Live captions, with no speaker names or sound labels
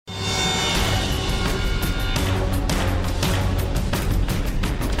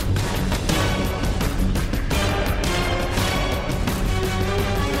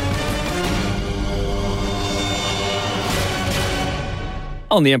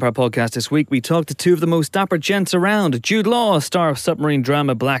On the Empire podcast this week, we talked to two of the most dapper gents around. Jude Law, star of submarine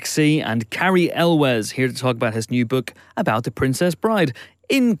drama Black Sea, and Cary Elwes, here to talk about his new book about the Princess Bride,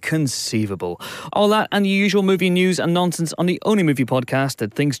 Inconceivable. All that and the usual movie news and nonsense on the only movie podcast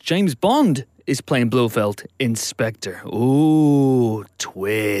that thinks James Bond is playing Blofeld Inspector. Ooh,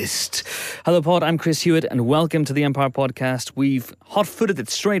 twist. Hello pod, I'm Chris Hewitt and welcome to the Empire podcast. We've hot-footed it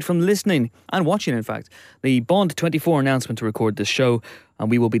straight from listening and watching, in fact, the Bond 24 announcement to record this show, and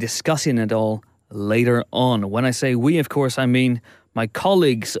we will be discussing it all later on. When I say we, of course, I mean my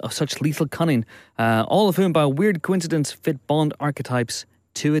colleagues of such lethal cunning, all of whom by a weird coincidence fit Bond archetypes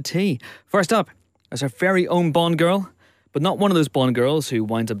to a T. First up, is our very own Bond girl, but not one of those Bond girls who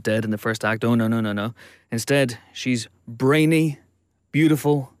winds up dead in the first act. Oh, no. Instead, she's brainy,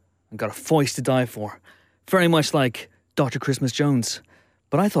 beautiful, and got a voice to die for. Very much like Dr. Christmas Jones.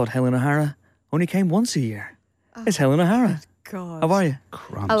 But I thought Helen O'Hara only came once a year. It's Helen O'Hara. God. How are you?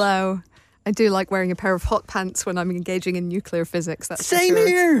 Crumbs. Hello. I do like wearing a pair of hot pants when I'm engaging in nuclear physics. That's for Same sure.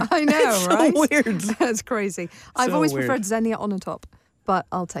 here. I know, It's right? so weird. That's crazy. I've So always weird. preferred Xenia on a top, but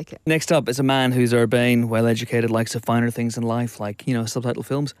I'll take it. Next up is a man who's urbane, well-educated, likes the finer things in life, like, subtitle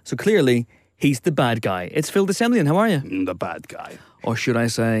films. So clearly, he's the bad guy. It's Phil Dissemblian. How are you? The bad guy. Or should I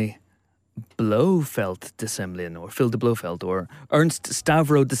say, Blofeld Dissemblian, or Phil de Blofeld, or Ernst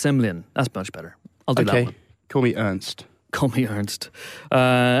Stavro Dissemblian. That's much better. I'll do that Okay, one. call me Ernst. Call me Ernst.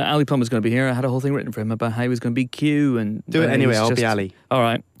 Ali Plum is going to be here. I had a whole thing written for him about how he was going to be Q and Do it anyway, he's I'll be just- Ali. All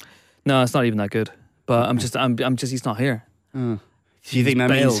right. No, it's not even that good. But I'm just he's not here. Do you think that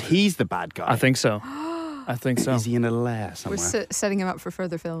bailed. means he's the bad guy? I think so. I think so. Is he in a lair We're somewhere? setting him up for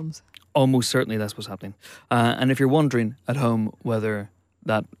further films. Almost certainly that's what's happening. And if you're wondering at home whether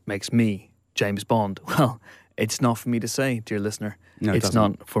that makes me James Bond, well, it's not for me to say, dear listener. No, it it's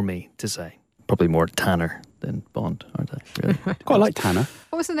doesn't. not for me to say. Probably more Tanner than Bond, aren't I? Really? Quite like Tanner.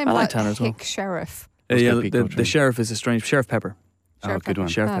 What was the name I of like that Tanner as well. hick sheriff? Yeah, Oscar Peak the Coltrane. sheriff is a strange... Sheriff Pepper. Sheriff good Pepper. one.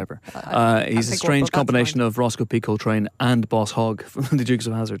 Sheriff Ah, Pepper. I can't He's a think strange what that's combination like. of Roscoe P. Coltrane and Boss Hogg from the Dukes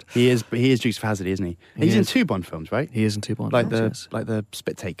of Hazzard. He is Dukes of Hazzard, isn't he? He He's in is. 2 Bond films, right? He is in 2 Bond Like films, the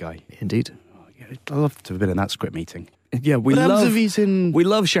spit take guy. yes. Indeed. I love to have been in that script meeting. Yeah, we What happens love... if he's in... We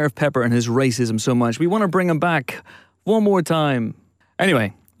love Sheriff Pepper and his racism so much. We want to bring him back one more time.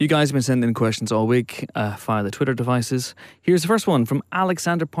 Anyway, you guys have been sending in questions all week via the Twitter devices. Here's the first one from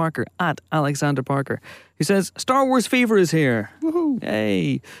Alexander Parker, at Alexander Parker, who says, Star Wars fever is here. Woohoo.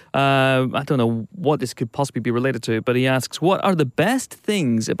 Hey. I don't know what this could possibly be related to, but he asks, what are the best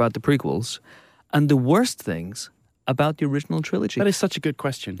things about the prequels and the worst things about the original trilogy? That is such a good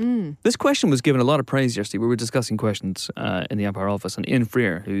question. This question was given a lot of praise yesterday. We were discussing questions in the Empire office, and Ian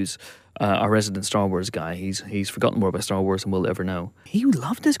Freer, who's our resident Star Wars guy, he's forgotten more about Star Wars than we'll ever know. He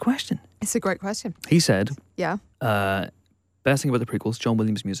loved this question. It's a great question. He said, Yeah. best thing about the prequels, John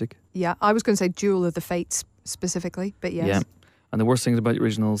Williams music. Yeah. I was going to say Duel of the Fates specifically, but yes. Yeah. And the worst things about the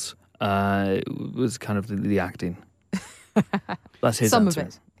originals was kind of the acting. That's his Some answer. of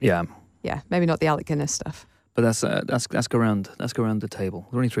it. Yeah. Yeah. Maybe not the Alec Guinness stuff. But let's go around the table.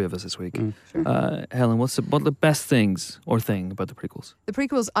 There are only 3 of us this week. Sure. Helen, what are the best things or thing about the prequels? The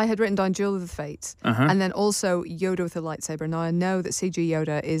prequels, I had written down Duel of the Fates, Uh-huh. and then also Yoda with a lightsaber. Now, I know that CG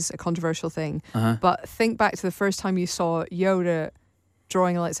Yoda is a controversial thing, Uh-huh. but think back to the first time you saw Yoda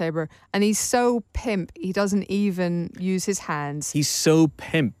drawing a lightsaber, and he's so pimp, he doesn't even use his hands. He's so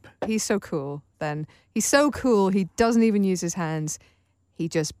pimp. He's so cool, then. He's so cool, he doesn't even use his hands. He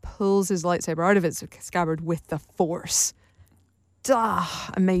just pulls his lightsaber out of its scabbard with the force.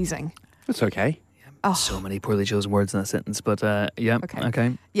 Amazing. That's okay. Oh. So many poorly chosen words in that sentence, but yeah,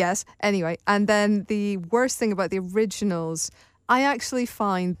 okay. Yes, anyway. And then the worst thing about the originals, I actually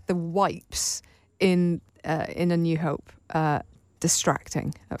find the wipes in A New Hope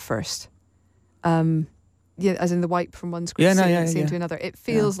distracting at first. Yeah, as in the wipe from one scene to another. It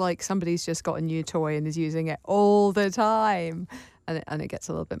feels like somebody's just got a new toy and is using it all the time. And it gets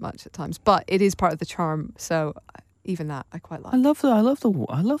a little bit much at times. But it is part of the charm, so even that I quite like. I love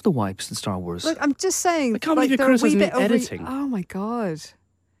the wipes in Star Wars. Look, I'm just saying, I can't believe you're they're a wee criticising bit the editing. Oh my god.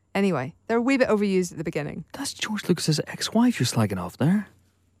 Anyway, they're a wee bit overused at the beginning. That's George Lucas's ex-wife you're slagging off there.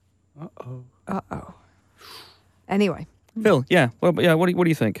 Uh-oh. Anyway. Phil, what do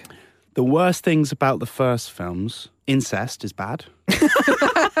you think? The worst things about the first films, incest is bad.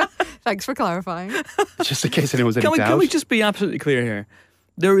 Thanks for clarifying. Just in case anyone's any doubt. Can we just be absolutely clear here?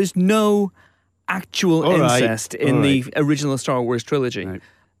 There is no actual All right. incest in All the right. original Star Wars trilogy. No.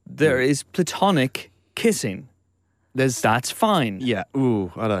 There is platonic kissing. That's fine. Yeah,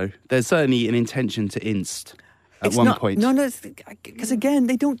 ooh, I know. There's certainly an intention to inst at It's one not, point. No, because again,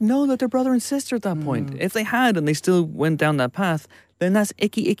 they don't know that they're brother and sister at that point. If they had and they still went down that path, then that's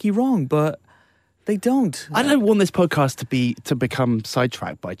icky wrong. But they don't. I don't want this podcast to become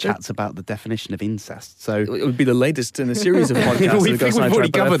sidetracked by chats about the definition of incest. So It would be the latest in a series of podcasts. we think we've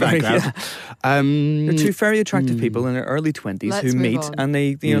already covered that ground. They're two very attractive people in their early 20s Let's who move meet on.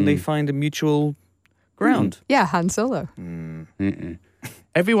 and they find a mutual ground. Yeah, Han Solo.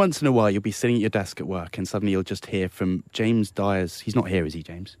 Every once in a while, you'll be sitting at your desk at work, and suddenly you'll just hear from James Dyer's. He's not here, is he,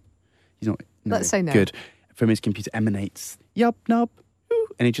 James? He's not. No, Let's say no. Good. From his computer emanates yub nub, ooh,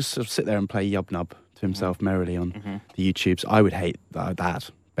 and he just sort of sit there and play yub nub to himself merrily on the YouTubes. I would hate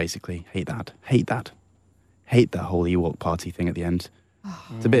that. Basically, hate that. Hate the whole Ewok party thing at the end.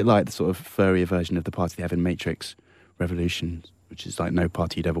 It's a bit like the sort of furrier version of the party they have in Matrix Revolution, which is like no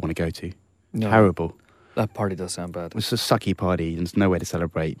party you'd ever want to go to. No. Terrible. That party does sound bad. It's a sucky party, and there's no way to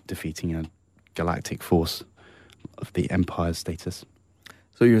celebrate defeating a galactic force of the Empire's status.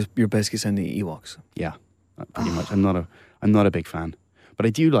 So you're basically saying the Ewoks. Yeah, pretty much. I'm not a big fan, but I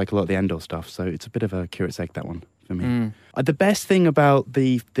do like a lot of the Endor stuff. So it's a bit of a curate's egg, that one for me. The best thing about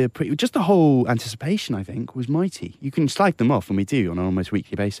just the whole anticipation, I think, was mighty. You can slag them off, and we do on an almost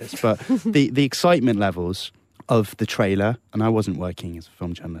weekly basis. But the excitement levels of the trailer, and I wasn't working as a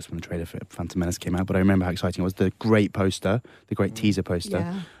film journalist when the trailer for Phantom Menace came out, but I remember how exciting it was. The great poster, the great teaser poster.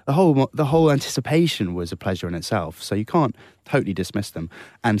 Yeah. The whole anticipation was a pleasure in itself, so you can't totally dismiss them.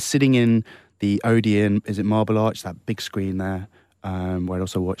 And sitting in the Odeon, is it Marble Arch, that big screen there, where I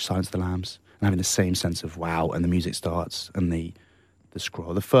also watched Silence of the Lambs, and having the same sense of wow, and the music starts, and the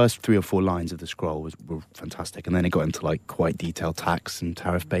scroll. The first 3 or 4 lines of the scroll were fantastic, and then it got into like quite detailed tax and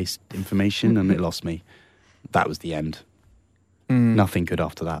tariff-based information, and it lost me. That was the end. Nothing good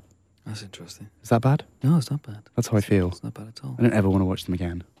after that. That's interesting. Is that bad? No, it's not bad. That's how I feel. It's not bad at all. I don't ever want to watch them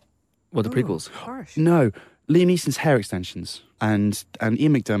again. What, the prequels? Harsh. No. Liam Neeson's hair extensions and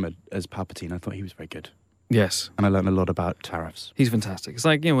Ian McDermott as Palpatine, I thought he was very good. Yes. And I learned a lot about tariffs. He's fantastic. It's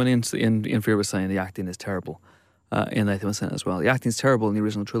like, when Ian Fear was saying the acting is terrible. Ian Latham was saying as well. The acting's terrible in the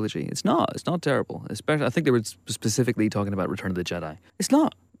original trilogy. It's not terrible. Especially, I think they were specifically talking about Return of the Jedi. It's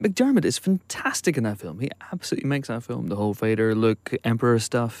not. McDermott is fantastic in that film. He absolutely makes that film. The whole Vader look, Emperor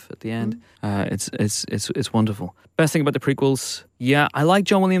stuff at the end. It's wonderful. Best thing about the prequels, I like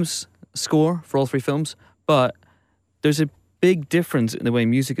John Williams' score for all 3 films, but there's a big difference in the way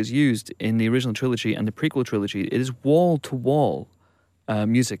music is used in the original trilogy and the prequel trilogy. It is wall to wall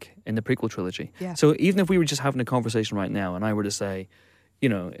music in the prequel trilogy. Yeah. So even if we were just having a conversation right now and I were to say,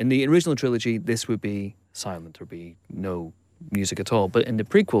 in the original trilogy, this would be silent, there would be no music at all. But in the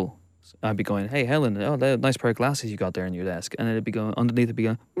prequel, I'd be going, hey, Helen, that nice pair of glasses you got there in your desk. And then it'd be going, underneath it'd be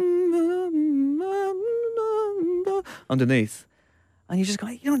going, underneath. And you just go,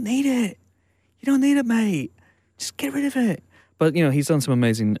 you don't need it. You don't need it, mate. Just get rid of it. But, he's done some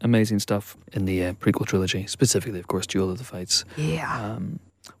amazing stuff in the prequel trilogy, specifically, of course, Duel of the Fates. Yeah.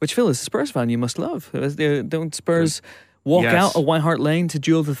 Which, Phil, as a Spurs fan, you must love. Don't Spurs walk Yes. out of White Hart Lane to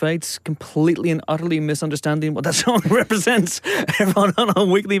Duel of the Fates, completely and utterly misunderstanding what that song represents on a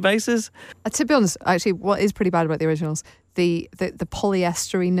weekly basis? To be honest, actually, what is pretty bad about the originals, the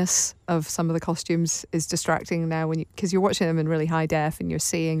polyesteriness of some of the costumes is distracting now because you're watching them in really high def and you're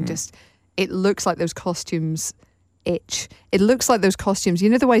seeing it looks like those costumes itch. It looks like those costumes,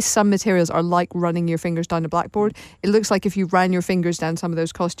 the way some materials are like running your fingers down a blackboard. It looks like if you ran your fingers down some of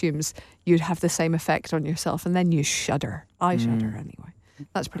those costumes, you'd have the same effect on yourself, and then you shudder. I shudder anyway.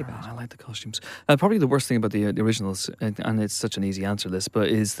 That's pretty bad. I like the costumes. Probably the worst thing about the originals, and it's such an easy answer to this, but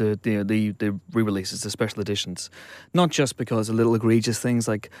is the re-releases, the special editions. Not just because of little egregious things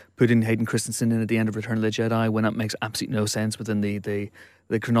like putting Hayden Christensen in at the end of Return of the Jedi when that makes absolutely no sense within the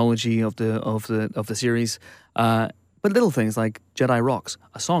chronology of the series. But little things like Jedi Rocks,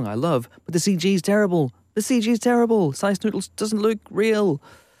 a song I love, but the CG's terrible. The CG's terrible. Size Noodles doesn't look real.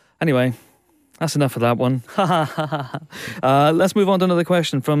 Anyway, that's enough of that one. Let's move on to another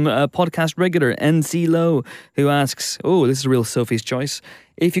question from podcast regular NC Low, who asks, this is a real Sophie's choice.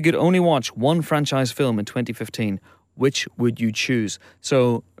 If you could only watch one franchise film in 2015, which would you choose?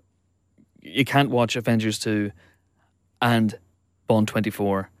 So you can't watch Avengers 2 and Bond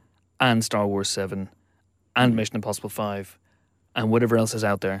 24 and Star Wars 7 and Mission Impossible 5 and whatever else is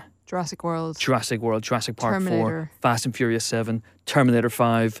out there. Jurassic World, Jurassic Park Terminator. 4, Fast and Furious 7, Terminator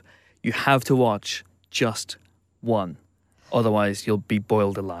 5. You have to watch just one. Otherwise, you'll be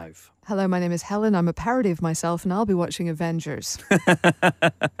boiled alive. Hello, my name is Helen. I'm a parody of myself, and I'll be watching Avengers.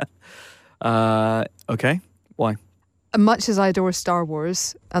 Okay. Why? Much as I adore Star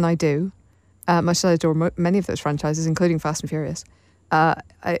Wars, and I do, much as I adore many of those franchises, including Fast and Furious,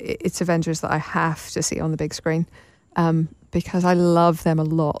 it's Avengers that I have to see on the big screen. because I love them a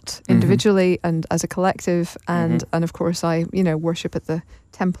lot, individually and as a collective, and of course I, worship at the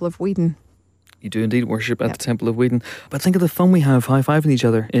Temple of Whedon. You do indeed worship at the Temple of Whedon. But think of the fun we have high-fiving each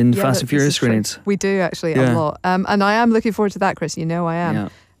other in Fast and Furious screenings. We do actually a lot. And I am looking forward to that, Chris. I am. Yeah.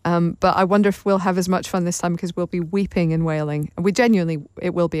 But I wonder if we'll have as much fun this time because we'll be weeping and wailing. We genuinely,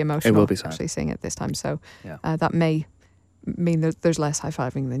 it will be emotional. It will be sad. Actually seeing it this time. So that may mean that there's less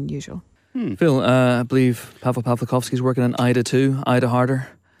high-fiving than usual. Phil, I believe Pavel Pavlikovsky's working on Ida 2, Ida Harder.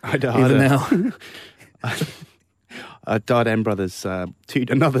 Ida Harder. Even now. Dardenne Brothers,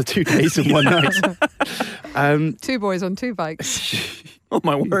 another 2 days and 1 night. 2 boys on 2 bikes. Oh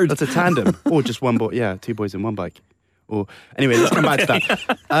my word. That's a tandem. Or just one boy. Yeah, 2 boys and 1 bike. Or anyway, let's come back to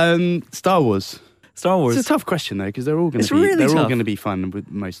that. Star Wars. Star Wars. It's a tough question though, because they're all going to be fun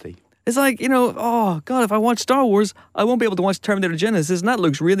mostly. It's like, oh God, if I watch Star Wars, I won't be able to watch Terminator Genesis, and that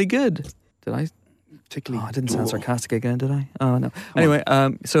looks really good. Did I? Particularly. Oh, I didn't sound sarcastic again, did I? Oh no. Anyway,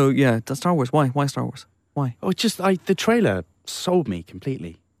 so yeah, that's Star Wars. Why? Why Star Wars? Why? Oh, just the trailer sold me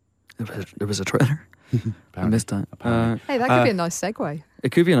completely. There was a trailer. I missed that. Hey, that could be a nice segue.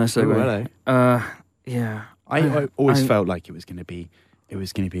 It could be a nice segue. Oh, hello. Yeah. I always felt like it was going to be a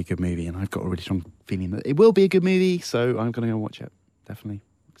good movie, and I've got a really strong feeling that it will be a good movie. So I'm going to go watch it. Definitely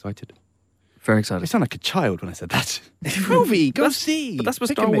excited. Very I excited. sound like a child when I said that. Movie, go see. But that's what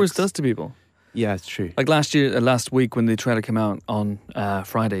Pick a Star Wars mix. does to people. Yeah, it's true. Like last week when the trailer came out on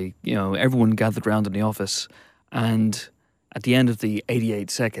Friday, everyone gathered around in the office, and at the end of the 88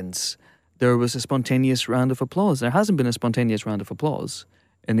 seconds, there was a spontaneous round of applause. There hasn't been a spontaneous round of applause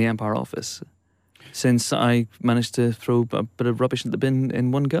in the Empire office since I managed to throw a bit of rubbish in the bin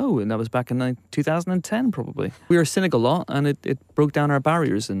in one go, and that was back in 2010 probably. We were a cynical lot, and it broke down our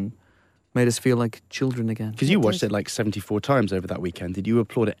barriers and made us feel like children again. Because you watched it like 74 times over that weekend. Did you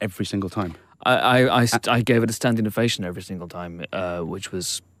applaud it every single time? I gave it a standing ovation every single time, which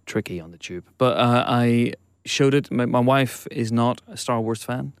was tricky on the tube. But I showed it. My wife is not a Star Wars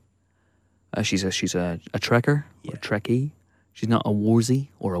fan. She's a Trekker or Trekkie. She's not a Warsy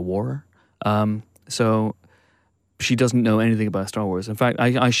or a Warer. So she doesn't know anything about Star Wars. In fact,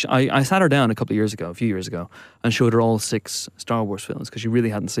 I sat her down a few years ago, and showed her all 6 Star Wars films because she really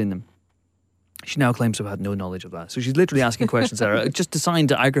hadn't seen them. She now claims to have had no knowledge of that. So she's literally asking questions that are just designed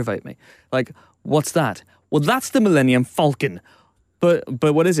to aggravate me. Like, what's that? Well, that's the Millennium Falcon. But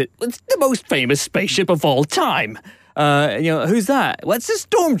what is it? It's the most famous spaceship of all time. Who's that? What's a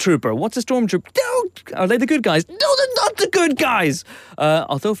stormtrooper? What's a stormtrooper? Are they the good guys? No, they're not the good guys.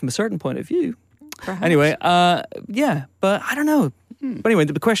 Although from a certain point of view. Perhaps. Anyway, but I don't know. But anyway,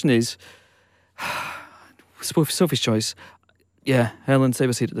 the question is, Sophie's choice. Yeah, Helen, save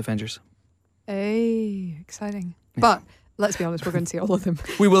a seat at the Avengers. Hey, exciting. But let's be honest, we're going to see all of them.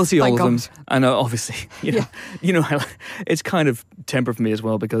 We will see all of them. God. And obviously, it's kind of temper for me as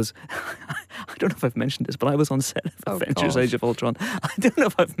well because I don't know if I've mentioned this, but I was on set of Avengers Age of Ultron. I don't know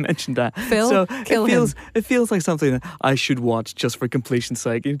if I've mentioned that. Phil, so kill him. It feels like something that I should watch just for completion's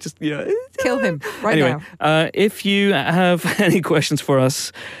sake. Kill him right now. If you have any questions for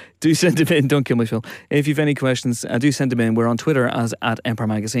us, do send them in. Don't kill me, Phil. If you've any questions, do send them in. We're on Twitter as @Empire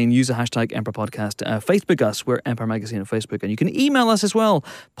Magazine. Use the hashtag Empire Podcast. Facebook us. We're Empire Magazine on Facebook. And you can email us as well.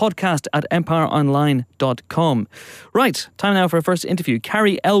 podcast@empireonline.com. Right. Time now for our first interview.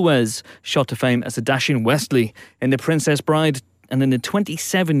 Cary Elwes, shot to fame as a dashing Wesley in The Princess Bride. And in the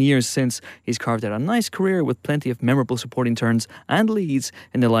 27 years since, he's carved out a nice career with plenty of memorable supporting turns and leads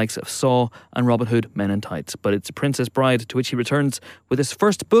in the likes of Saw and Robin Hood Men in Tights. But it's The Princess Bride to which he returns with his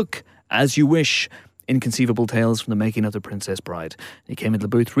first book, As You Wish, Inconceivable Tales from the Making of The Princess Bride. He came into the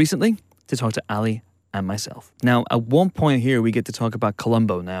booth recently to talk to Ali and myself. Now, at one point here, we get to talk about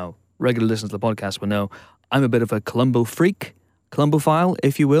Columbo. Now, regular listeners to the podcast will know I'm a bit of a Columbo freak, Columbophile,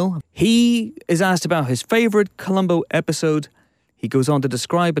 if you will. He is asked about his favourite Columbo episode. He goes on to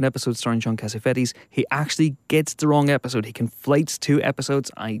describe an episode starring John Cassavetes. He actually gets the wrong episode. He conflates 2 episodes.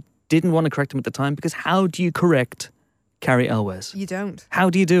 I didn't want to correct him at the time because how do you correct Cary Elwes? You don't.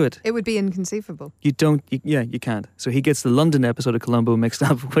 How do you do it? It would be inconceivable. You don't. You can't. So he gets the London episode of Columbo mixed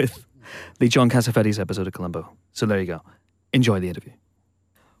up with the John Cassavetes episode of Columbo. So there you go. Enjoy the interview.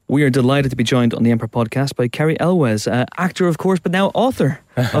 We are delighted to be joined on the Emperor Podcast by Cary Elwes, actor, of course, but now author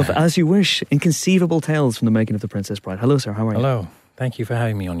of As You Wish, Inconceivable Tales from the Making of The Princess Bride. Hello, sir. How are you? Hello. Thank you for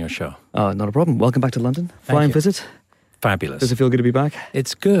having me on your show. Not a problem. Welcome back to London. Flying visit. Fabulous. Does it feel good to be back?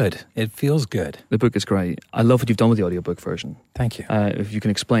 It's good. It feels good. The book is great. I love what you've done with the audiobook version. Thank you. If you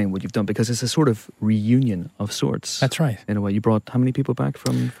can explain what you've done, because it's a sort of reunion of sorts. That's right. In a way, you brought how many people back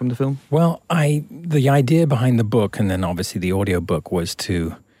from the film? Well, the idea behind the book and then obviously the audiobook was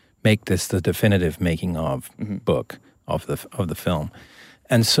to make this the definitive making of book of the film.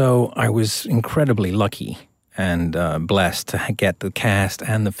 And so I was incredibly lucky and blessed to get the cast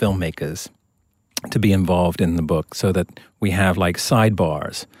and the filmmakers to be involved in the book, so that we have like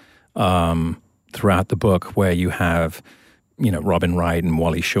sidebars throughout the book where you have, Robin Wright and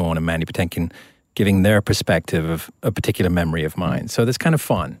Wally Shawn and Mandy Patinkin giving their perspective of a particular memory of mine. So that's kind of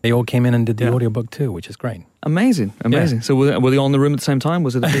fun. They all came in and did the audiobook too, which is great. Amazing. Yeah. So were they all in the room at the same time?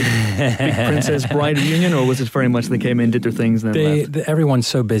 Was it a big Princess Bride reunion, or was it very much they came in, did their things, and then left? Everyone's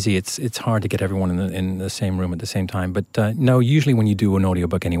so busy, it's hard to get everyone in the same room at the same time. But no, usually when you do an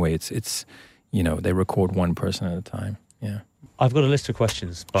audiobook anyway, it's they record one person at a time. Yeah. I've got a list of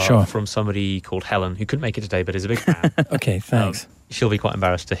questions from somebody called Helen, who couldn't make it today but is a big fan. Okay, thanks. She'll be quite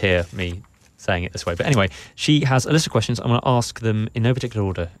embarrassed to hear me saying it this way. But anyway, she has a list of questions. I'm going to ask them in no particular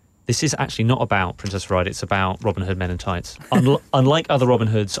order. This is actually not about Princess Bride, it's about Robin Hood Men in Tights. Unlike other Robin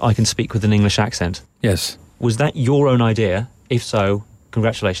Hoods, I can speak with an English accent. Yes. Was that your own idea? If so,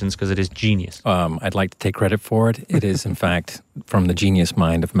 congratulations, because it is genius. I'd like to take credit for it. It is, in fact, from the genius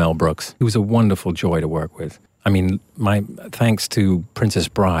mind of Mel Brooks. He was a wonderful joy to work with. I mean, thanks to Princess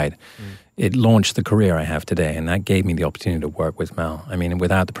Bride, it launched the career I have today, and that gave me the opportunity to work with Mel. I mean,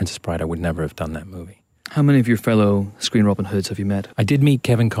 without The Princess Bride, I would never have done that movie. How many of your fellow Screen Robin Hoods have you met? I did meet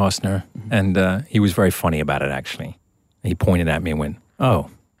Kevin Costner, and he was very funny about it, actually. He pointed at me and went, "Oh,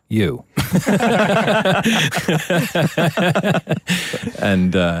 you."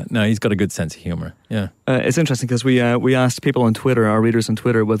 And no, he's got a good sense of humor. Yeah, it's interesting because we asked people on Twitter, our readers on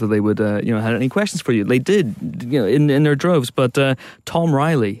Twitter, whether they would had any questions for you. They did, in their droves. But Tom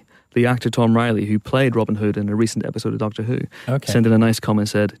Riley, the actor Tom Riley, who played Robin Hood in a recent episode of Doctor Who, sent in a nice comment and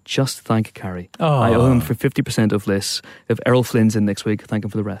said, "Just thank Cary. I owe him for 50% of this. If Errol Flynn's in next week, thank him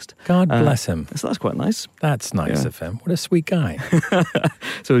for the rest." God bless him. So that's quite nice. That's nice of him. What a sweet guy.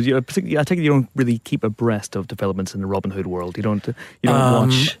 So I take it you don't really keep abreast of developments in the Robin Hood world. You don't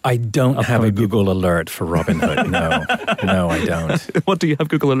watch. I don't have a Google alert for Robin Hood. No, I don't. What do you have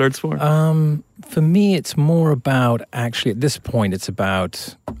Google alerts for? For me, it's more about, actually, at this point, it's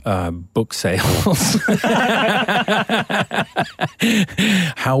about book sales.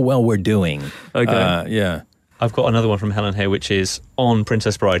 How well we're doing. Okay. Yeah. I've got another one from Helen here, which is on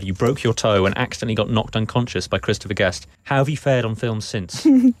Princess Bride. You broke your toe and accidentally got knocked unconscious by Christopher Guest. How have you fared on film since?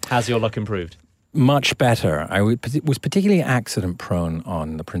 Has your luck improved? Much better. I was particularly accident prone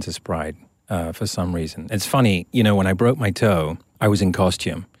on The Princess Bride for some reason. It's funny, when I broke my toe, I was in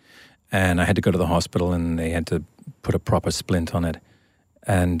costume. And I had to go to the hospital, and they had to put a proper splint on it.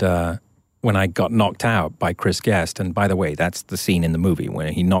 And when I got knocked out by Chris Guest, and by the way, that's the scene in the movie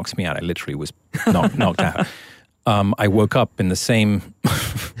when he knocks me out. I literally was knocked out. I woke up in the same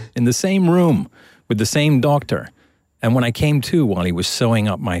room with the same doctor. And when I came to, while he was sewing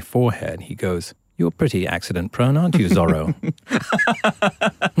up my forehead, he goes, "You're pretty accident prone, aren't you, Zorro?"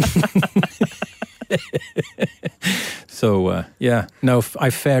 So,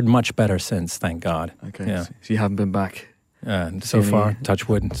 I've fared much better since, thank God. Okay, yeah. So you haven't been back? So far, touch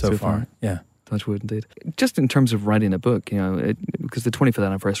wood, so far, yeah. Touch wood, indeed. Just in terms of writing a book, because the 25th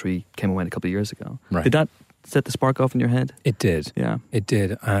anniversary came and went a couple of years ago. Right. Did that set the spark off in your head? It did. Yeah. It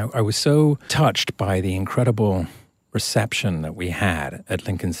did. I was so touched by the incredible reception that we had at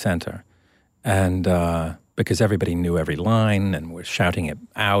Lincoln Center. And because everybody knew every line and was shouting it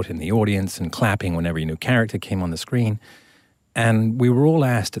out in the audience and clapping whenever a new character came on the screen. And we were all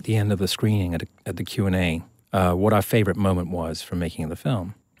asked at the end of the screening at the Q&A what our favorite moment was from making the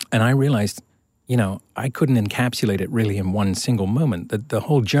film. And I realized, I couldn't encapsulate it really in one single moment. The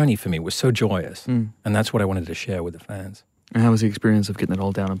whole journey for me was so joyous. And that's what I wanted to share with the fans. And how was the experience of getting it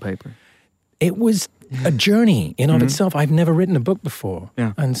all down on paper? It was a journey in of itself. I've never written a book before.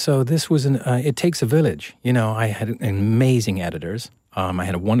 Yeah. And so this was it takes a village. I had amazing editors. I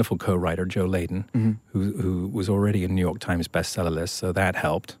had a wonderful co-writer, Joe Layden, who was already a New York Times bestseller list, so that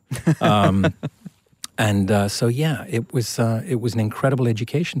helped. It was an incredible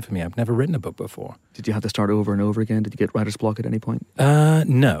education for me. I've never written a book before. Did you have to start over and over again? Did you get writer's block at any point?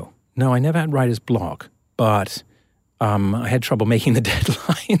 No, I never had writer's block, but I had trouble making the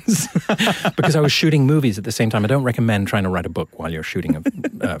deadlines because I was shooting movies at the same time. I don't recommend trying to write a book while you're shooting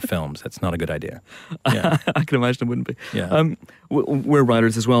films. That's not a good idea. Yeah. I can imagine it wouldn't be. Yeah. We're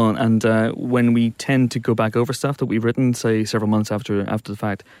writers as well, and when we tend to go back over stuff that we've written, say several months after the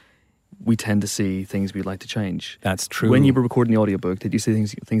fact, we tend to see things we'd like to change. That's true. When you were recording the audiobook, did you see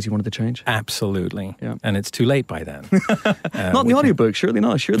things you wanted to change? Absolutely. Yeah. And it's too late by then. Not in the audiobook, surely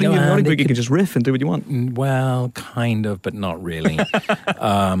not. Surely in the audiobook you can just riff and do what you want. Well, kind of, but not really.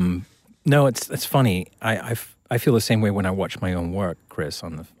 No, it's funny. I I feel the same way when I watch my own work, Chris,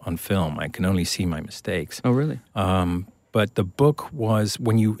 on film. I can only see my mistakes. Oh, really? But the book was,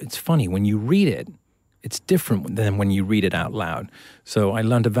 it's funny, when you read it, it's different than when you read it out loud. So I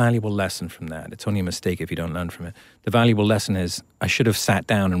learned a valuable lesson from that. It's only a mistake if you don't learn from it. The valuable lesson is I should have sat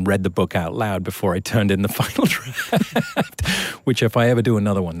down and read the book out loud before I turned in the final draft, which if I ever do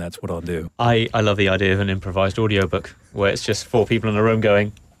another one, that's what I'll do. I love the idea of an improvised audiobook where it's just 4 people in a room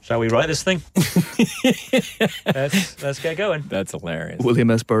going, shall we write this thing? let's get going. That's hilarious.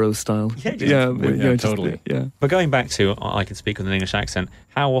 William S. Burroughs style. Yeah, totally. Yeah. But going back to, I can speak with an English accent,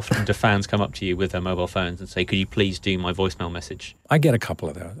 how often do fans come up to you with their mobile phones and say, could you please do my voicemail message? I get a couple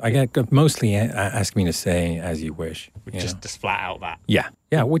of those. I get mostly ask me to say as you wish. Just flat out that. Yeah,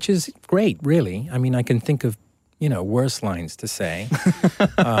 which is great, really. I mean, I can think of, worse lines to say.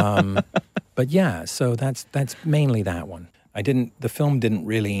 But yeah, so that's mainly that one. The film didn't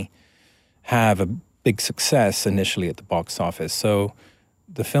really have a big success initially at the box office. So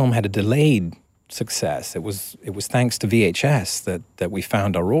the film had a delayed success. It was thanks to VHS that we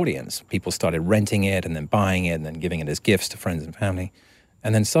found our audience. People started renting it and then buying it and then giving it as gifts to friends and family.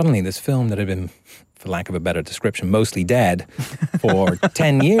 And then suddenly this film that had been, for lack of a better description, mostly dead for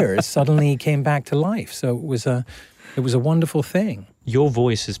 10 years suddenly came back to life. So it was a wonderful thing. Your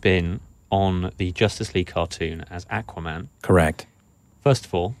voice has been on the Justice League cartoon as Aquaman. Correct. First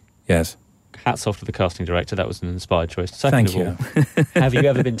of all, yes. Hats off to the casting director. That was an inspired choice. Thank you. Have you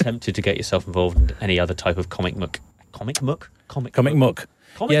ever been tempted to get yourself involved in any other type of comic muck? Comic muck? Comic muck.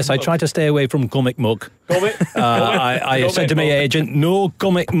 Yes, I try to stay away from comic muck. I said to my agent, no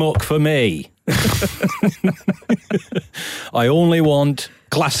comic muck for me. I only want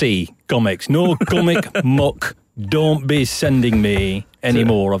classy comics. No comic muck. Don't be sending me any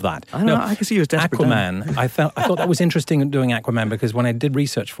more of that. I don't know. I can see you as desperate. Aquaman. I thought that was interesting doing Aquaman because when I did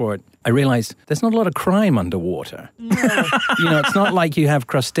research for it, I realized there's not a lot of crime underwater. No. It's not like you have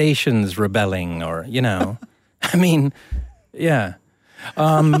crustaceans rebelling or, I mean, yeah.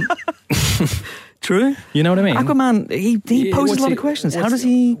 True. You know what I mean? Aquaman, he poses a lot of questions. How does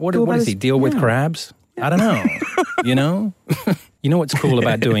he What does he deal with crabs? I don't know. You know what's cool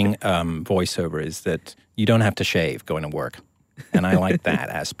about doing voiceover is that you don't have to shave going to work. And I like that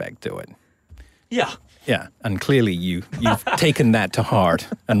aspect to it. Yeah. Yeah, and clearly you've taken that to heart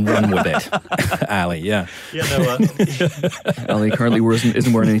and run with it, Ali. Yeah. Yeah, no. Ali currently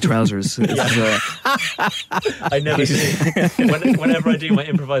isn't wearing any trousers. I never do. Whenever I do my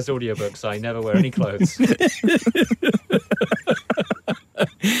improvised audiobooks, I never wear any clothes. We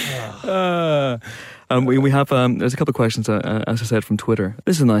have there's a couple of questions, as I said, from Twitter.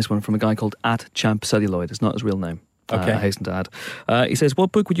 This is a nice one from a guy called @ChampCelluloid. It's not his real name. Okay. I hasten to add. He says,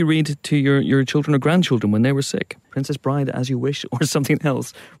 what book would you read to your children or grandchildren when they were sick? Princess Bride, As You Wish, or something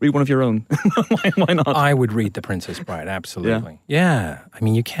else? Read one of your own. Why not? I would read The Princess Bride, absolutely. Yeah. I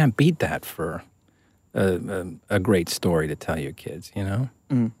mean, you can't beat that for a great story to tell your kids,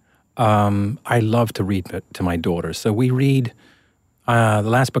 Mm. I love to read to my daughters. So we read, the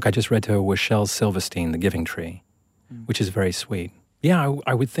last book I just read to her was Shel Silverstein, The Giving Tree, which is very sweet. Yeah,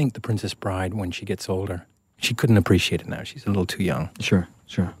 I would think The Princess Bride when she gets older. She couldn't appreciate it now. She's a little too young. Sure.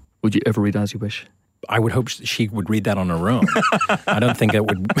 Would you ever read As You Wish? I would hope she would read that on her own. I don't think it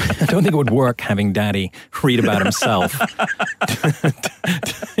would work having Daddy read about himself.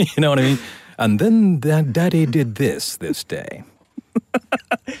 You know what I mean? And then Daddy did this day.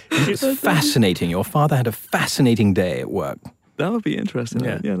 It's fascinating. Your father had a fascinating day at work. That would be interesting.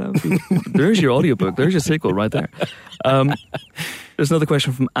 Yeah, that would be. There's your audiobook. There's your sequel right there. There's another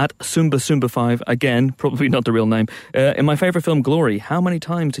question from @SumbaSumba5. Again, probably not the real name. In my favourite film, Glory, how many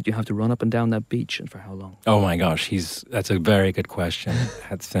times did you have to run up and down that beach and for how long? Oh my gosh, that's a very good question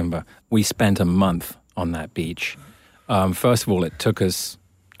at Simba. We spent a month on that beach. First of all, it took us,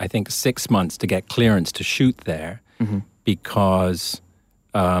 I think, 6 months to get clearance to shoot there because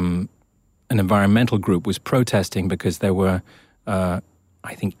an environmental group was protesting because there were, I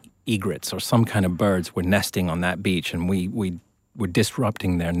think, egrets or some kind of birds were nesting on that beach, and we were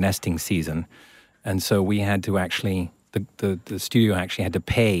disrupting their nesting season. And so we had to actually, the studio actually had to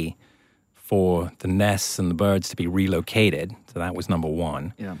pay for the nests and the birds to be relocated. So that was number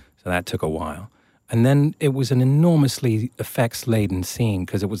one. Yeah. So that took a while. And then it was an enormously effects-laden scene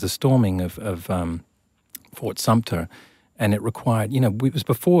because it was the storming of Fort Sumter, and it required, it was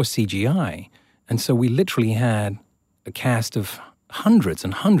before CGI. And so we literally had a cast of hundreds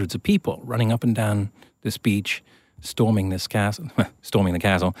and hundreds of people running up and down this beach, storming the castle.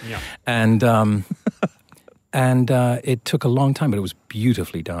 Yeah. And it took a long time, but it was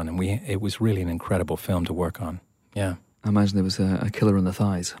beautifully done. And it was really an incredible film to work on. Yeah. I imagine there was a killer in the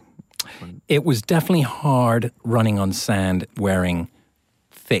thighs. It was definitely hard running on sand wearing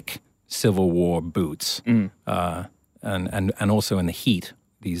thick Civil War boots, and also in the heat,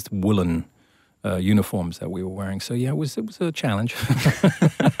 these woolen uniforms that we were wearing. So yeah, it was a challenge.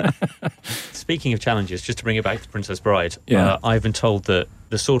 Speaking of challenges, just to bring it back to Princess Bride, Yeah. I've been told that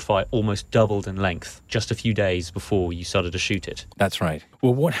the sword fight almost doubled in length just a few days before you started to shoot it. That's right.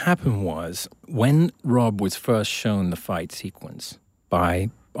 Well, what happened was when Rob was first shown the fight sequence by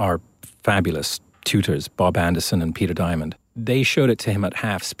our fabulous tutors, Bob Anderson and Peter Diamond, they showed it to him at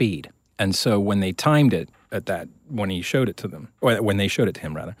half speed. And so when they timed it when he showed it to them, or when they showed it to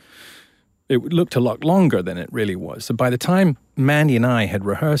him, rather, it looked a lot longer than it really was. So by the time Mandy and I had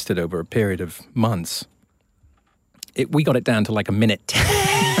rehearsed it over a period of months, we got it down to like a minute 10.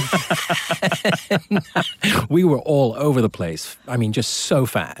 We were all over the place. I mean, just so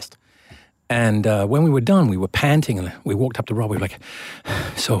fast. And when we were done, we were panting, and we walked up to Rob. We were like,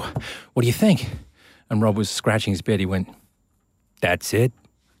 "So, what do you think?" And Rob was scratching his beard. He went, "That's it?"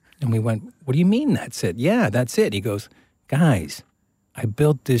 And we went, "What do you mean that's it?" "Yeah, that's it." He goes, "Guys, I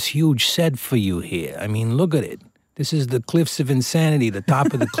built this huge set for you here. I mean, look at it. This is the Cliffs of Insanity, the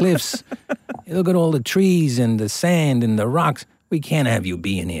top of the cliffs. Look at all the trees and the sand and the rocks. We can't have you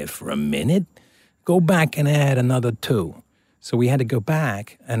be in here for a minute. Go back and add another 2. So we had to go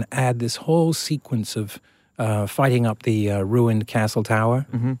back and add this whole sequence of fighting up the ruined castle tower.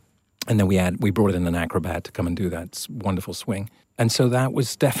 Mm-hmm. And then we brought in an acrobat to come and do that wonderful swing. And so that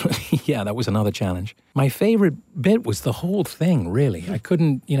was definitely, that was another challenge. My favorite bit was the whole thing, really. I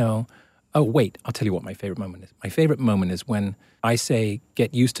couldn't, oh, wait, I'll tell you what my favorite moment is. My favorite moment is when I say,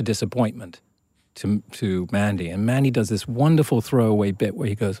 "Get used to disappointment" to Mandy. And Mandy does this wonderful throwaway bit where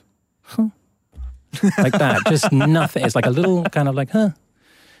he goes, "Huh." Like that, just nothing. It's like a little kind of like, huh.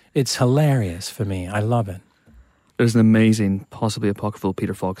 It's hilarious for me. I love it. There's an amazing, possibly apocryphal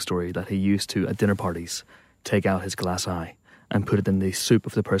Peter Falk story that he used to, at dinner parties, take out his glass eye and put it in the soup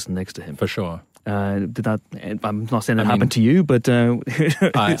of the person next to him. For sure. Did that? I'm not saying it happened to you, but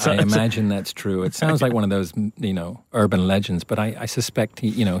I imagine that's true. It sounds like one of those, urban legends. But I suspect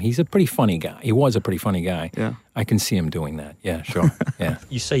he's a pretty funny guy. He was a pretty funny guy. Yeah, I can see him doing that. Yeah, sure. Yeah.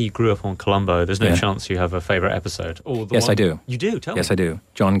 You say you grew up on Columbo. There's no chance you have a favourite episode. Or yes, I do. You do. Tell me. Yes, I do.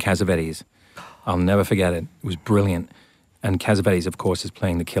 John Cassavetes. I'll never forget it. It was brilliant. And Cassavetes, of course, is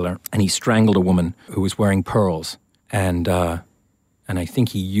playing the killer. And he strangled a woman who was wearing pearls. And I think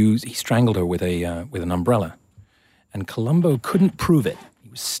he strangled her with an umbrella. And Columbo couldn't prove it. He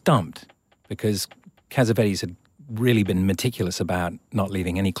was stumped because Cassavetes had really been meticulous about not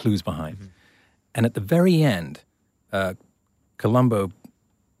leaving any clues behind. Mm-hmm. And at the very end, Columbo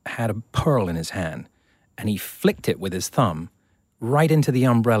had a pearl in his hand, and he flicked it with his thumb right into the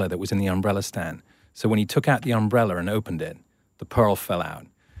umbrella that was in the umbrella stand. So when he took out the umbrella and opened it, the pearl fell out.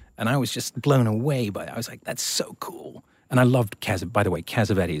 And I was just blown away by it. I was like, that's so cool. And I loved by the way,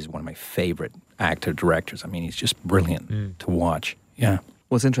 Cassavetes is one of my favorite actor-directors. I mean, he's just brilliant to watch. Yeah.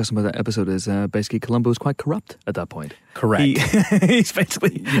 What's interesting about that episode is basically Columbo was quite corrupt at that point. Correct. He's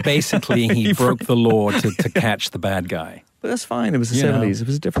basically... he broke the law to catch the bad guy. But that's fine. It was the 70s. It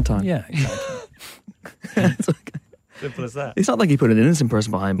was a different time. Yeah, exactly. It's okay. Simple as that. It's not like he put an innocent person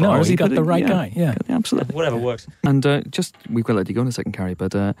behind bars. No, he got the right guy. Yeah, absolutely. Whatever works. And we've got to let you go in a second, Cary,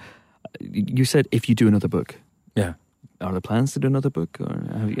 but you said if you do another book. Yeah. Are there plans to do another book? Or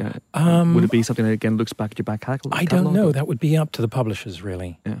would it be something that, again, looks back at your back catalog? I don't know. That would be up to the publishers,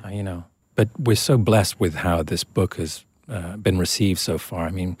 really. Yeah. But we're so blessed with how this book has been received so far.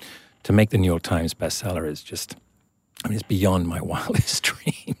 I mean, to make the New York Times bestseller is just... it's beyond my wildest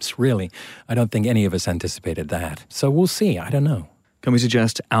dreams, really. I don't think any of us anticipated that. So we'll see. I don't know. Can we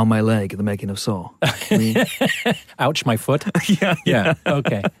suggest Ow My Leg, the making of Saw? Ouch my foot? Yeah.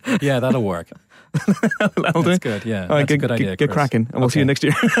 Okay. Yeah, that'll work. That's good, yeah. All right, that's a good idea, Get Chris. cracking, and we'll see you next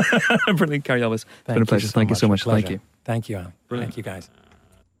year. Brilliant, Cary Elwes. It's been a pleasure. Thank you so much. Pleasure. Thank you. Thank you, Alan. Thank you, guys.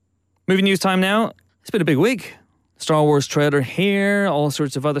 Movie news time now. It's been a big week. Star Wars trailer here, all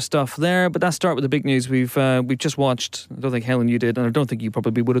sorts of other stuff there. But let's start with the big news. We've just watched, I don't think Helen you did, and I don't think you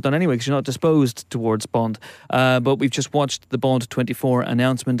probably would have done anyway because you're not disposed towards Bond. But we've just watched the Bond 24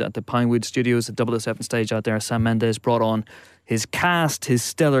 announcement at the Pinewood Studios, the 007 stage out there. Sam Mendes brought on his cast, his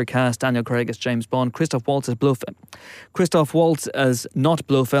stellar cast. Daniel Craig as James Bond, Christoph Waltz as not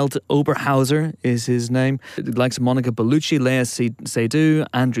Blofeld, Oberhauser is his name. The likes of Monica Bellucci, Lea Seydoux,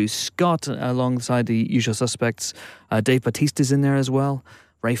 Andrew Scott alongside the usual suspects. Dave Bautista's in there as well.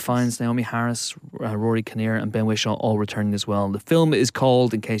 Ray Fiennes, Naomi Harris, Rory Kinnear and Ben Whishaw all returning as well. The film is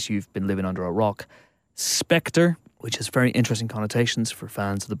called, in case you've been living under a rock, Spectre, which has very interesting connotations for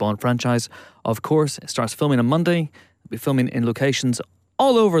fans of the Bond franchise. Of course, it starts filming on Monday. It'll be filming in locations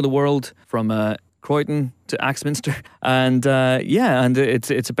all over the world, from Croydon to Axminster, and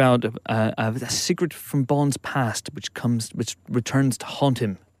it's about a secret from Bond's past, which returns to haunt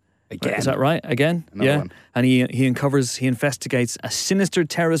him. Again. Is that right? Again? Another one. And he investigates a sinister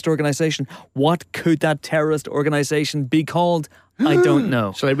terrorist organization. What could that terrorist organization be called? I don't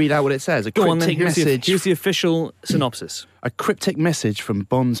know. Shall I read out what it says? Go on then. Here's the official synopsis. A cryptic message from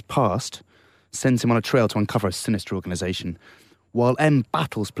Bond's past sends him on a trail to uncover a sinister organisation. While M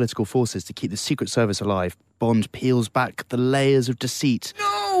battles political forces to keep the Secret Service alive, Bond peels back the layers of deceit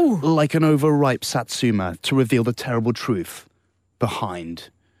like an overripe satsuma to reveal the terrible truth behind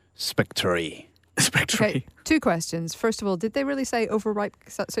Spectre. Okay, 2 questions. First of all, did they really say overripe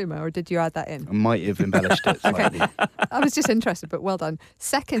satsuma, or did you add that in? I might have embellished it slightly. I was just interested, but well done.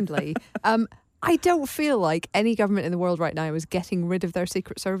 Secondly, I don't feel like any government in the world right now is getting rid of their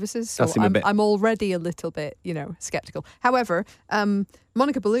secret services, so I'm already a little bit, sceptical. However,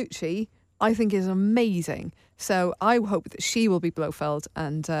 Monica Bellucci, I think, is amazing. So I hope that she will be Blofeld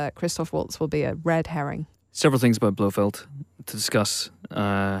and Christoph Waltz will be a red herring. Several things about Blofeld to discuss.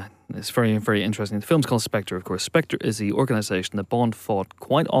 It's very, very interesting. The film's called Spectre, of course. Spectre is the organisation that Bond fought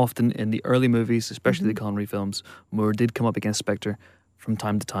quite often in the early movies, especially the Connery films. Moore did come up against Spectre from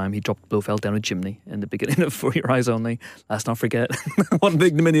time to time. He dropped Blofeld down a chimney in the beginning of For Your Eyes Only. Let's not forget what an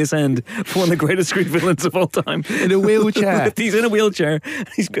ignominious end for one of the greatest screen villains of all time. In a wheelchair. He's in a wheelchair.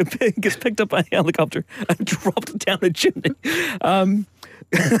 He gets picked up by a helicopter and dropped down a chimney.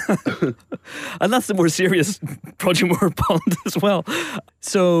 And that's the more serious Roger Moore Bond as well.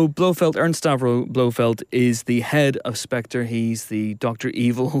 So Blofeld, Ernst Stavro Blofeld, is the head of Spectre. He's the Dr.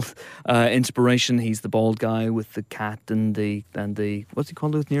 Evil inspiration. He's the bald guy with the cat and the what's he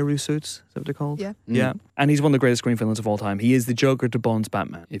called, those Nehru suits? Is that what they're called? Yeah. Yeah. And he's one of the greatest screen villains of all time. He is the Joker to Bond's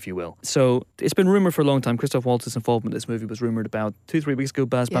Batman, if you will. So it's been rumoured for a long time. Christoph Waltz's involvement in this movie was rumoured about 2-3 weeks ago.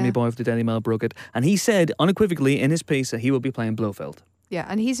 Baz Bammy Boy of the Daily Mail broke it. And he said unequivocally in his piece that he will be playing Blofeld. Yeah,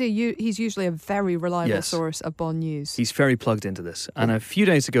 and he's usually a very reliable source of Bond news. He's very plugged into this. And a few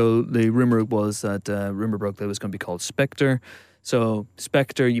days ago, the rumour was that rumour broke that it was going to be called Spectre. So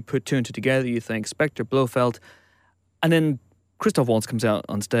Spectre, you put 2 and 2 together, you think Spectre, Blofeld, and then Christoph Waltz comes out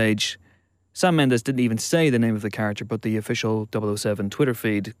on stage. Sam Mendes didn't even say the name of the character, but the official 007 Twitter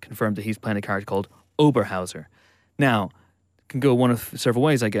feed confirmed that he's playing a character called Oberhauser. Now, can go one of several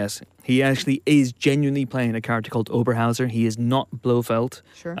ways, I guess. He actually is genuinely playing a character called Oberhauser. He is not Blofeld.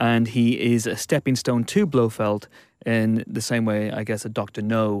 Sure. And he is a stepping stone to Blofeld in the same way, I guess, that Dr.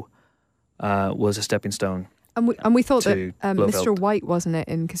 No was a stepping stone. And we thought that Blofeld. Mr. White, wasn't it,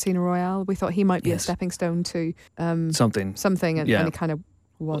 in Casino Royale? We thought he might be a stepping stone to something, and it kind of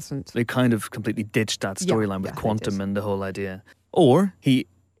wasn't. They kind of completely ditched that storyline with Quantum and the whole idea. Or he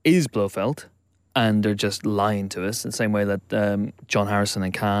is Blofeld, and they're just lying to us in the same way that John Harrison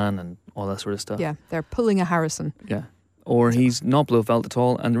and Khan and all that sort of stuff. Yeah, they're pulling a Harrison. Yeah. Or he's not Blofeld at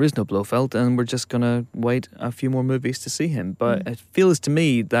all, and there is no Blofeld, and we're just going to wait a few more movies to see him. But it feels to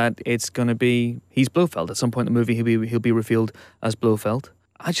me that it's going to be, he's Blofeld. At some point in the movie, he'll be revealed as Blofeld.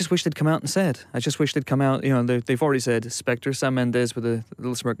 I just wish they'd come out and said. I just wish they'd come out, they've already said Spectre. Sam Mendes with a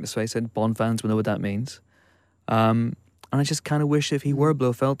little smirk in his face said Bond fans will know what that means. And I just kind of wish if he were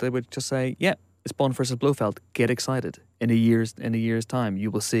Blofeld, they would just say, yeah, it's Bond versus Blofeld. Get excited. In a year's time, you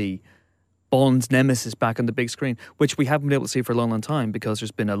will see Bond's nemesis back on the big screen, which we haven't been able to see for a long, long time because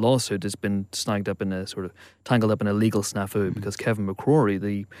there's been a lawsuit that's been tangled up in a legal snafu because Kevin McCrory,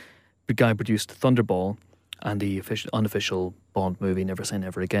 the guy who produced Thunderball and the unofficial Bond movie Never Say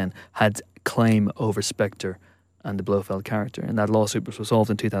Never Again, had claim over Spectre and the Blofeld character, and that lawsuit was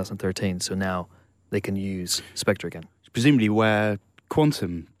resolved in 2013. So now they can use Spectre again. Presumably where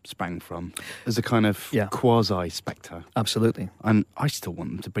Quantum sprang from as a kind of quasi-Spectre. Absolutely. And I still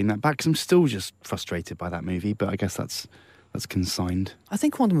want them to bring that back because I'm still just frustrated by that movie, but I guess that's consigned. I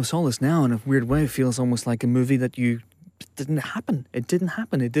think Quantum of Solace now, in a weird way, feels almost like a movie that didn't happen. It didn't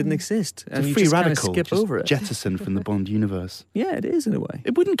happen. It didn't exist. It's and a you free just radical. Kind of skip over it. Jettisoned from the Bond universe. Yeah, it is in a way.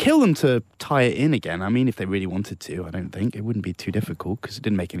 It wouldn't kill them to tie it in again. I mean, if they really wanted to, I don't think. It wouldn't be too difficult because it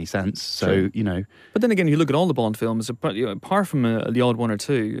didn't make any sense. So, But then again, you look at all the Bond films, apart from the odd one or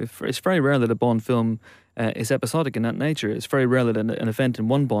two, it's very rare that a Bond film is episodic in that nature. It's very rare that an event in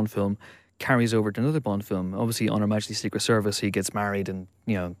one Bond film carries over to another Bond film. Obviously, on Her Majesty's Secret Service, he gets married and,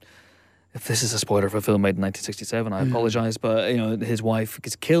 if this is a spoiler for a film made in 1967, I apologise, but his wife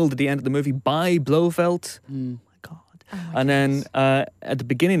gets killed at the end of the movie by Blofeld. Oh my God! And then at the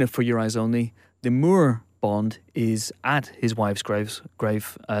beginning of For Your Eyes Only, the Moore Bond is at his wife's grave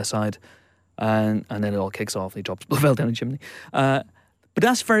side, and then it all kicks off. And he drops Blofeld down a chimney. But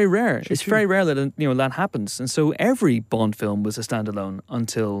that's very rare. True, It's true. very rare that that happens, and so every Bond film was a standalone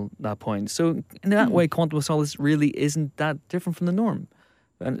until that point. So in that way, Quantum of Solace really isn't that different from the norm.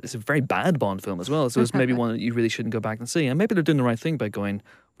 And it's a very bad Bond film as well. So it's maybe one that you really shouldn't go back and see. And maybe they're doing the right thing by going,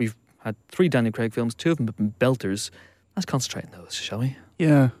 we've had 3 Daniel Craig films, 2 of them have been belters. Let's concentrate on those, shall we?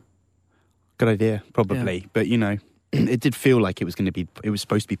 Yeah. Good idea, probably. But, it did feel like it was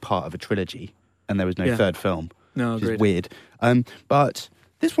supposed to be part of a trilogy, and there was no third film. No, which agreed. is weird. But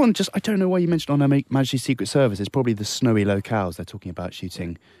this one, I don't know why you mentioned on Her Majesty's Secret Service. It's probably the snowy locales they're talking about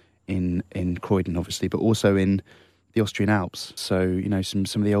shooting in Croydon, obviously, but also in the Austrian Alps. So,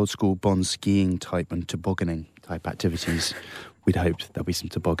 some of the old school Bond skiing type and tobogganing type activities. We'd hoped there'll be some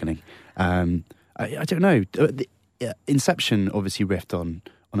tobogganing. I don't know. Inception obviously riffed on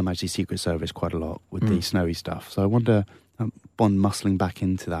Her Majesty's Secret Service quite a lot with the snowy stuff. So I wonder Bond muscling back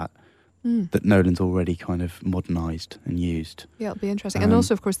into that Nolan's already kind of modernised and used. Yeah, it'll be interesting. And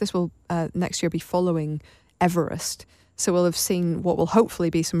also, of course, this will next year be following Everest. So we'll have seen what will hopefully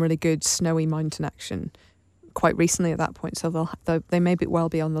be some really good snowy mountain action quite recently at that point. So they may well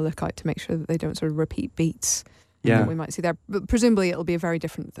be on the lookout to make sure that they don't sort of repeat beats that we might see there. But presumably it'll be a very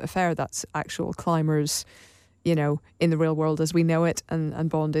different affair. That's actual climbers, in the real world as we know it. And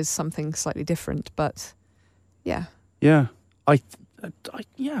Bond is something slightly different. But, yeah. Yeah.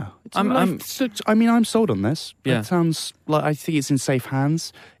 I'm sold on this. Yeah. It sounds like I think it's in safe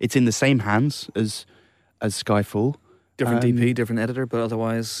hands. It's in the same hands as Skyfall. Different DP, different editor, but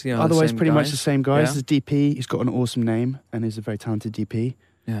otherwise, Otherwise, the same pretty much guys. the same guys. Yeah. The DP, he's got an awesome name and is a very talented DP.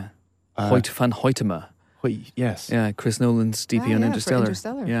 Yeah. Hoyt van Hoytema. Yes. Yeah, Chris Nolan's DP on for Interstellar.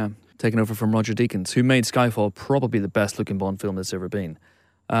 Interstellar. Yeah, taken over from Roger Deakins, who made Skyfall probably the best looking Bond film that's ever been.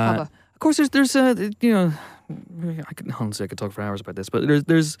 Of course, there's honestly I could talk for hours about this, but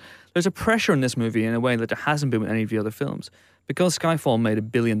there's a pressure in this movie in a way that there hasn't been with any of the other films. Because Skyfall made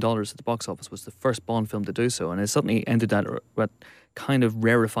 $1 billion at the box office, was the first Bond film to do so, and it suddenly ended that kind of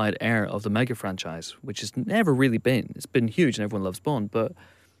rarefied air of the mega franchise, which has never really been. It's been huge and everyone loves Bond, but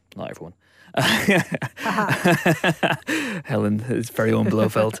not everyone. Helen is very own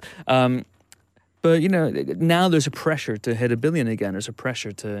Blofeld. But now there's a pressure to hit $1 billion again. There's a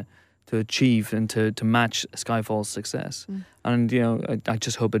pressure to achieve and to match Skyfall's success. And I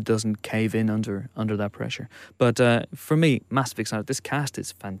just hope it doesn't cave in under that pressure. But for me, massive excited. This cast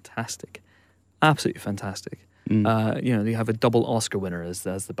is fantastic, absolutely fantastic. You have a double Oscar winner as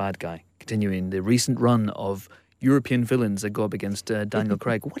the bad guy, continuing the recent run of European villains that go up against Daniel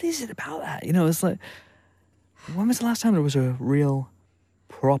Craig. What is it about that? It's like, when was the last time there was a real,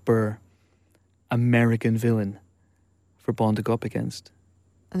 proper American villain for Bond to go up against?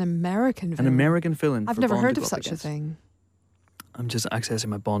 An American villain? An American villain. I've for never Bond heard to of go up such against. a thing. I'm just accessing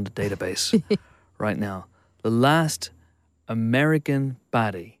my Bond database right now. The last American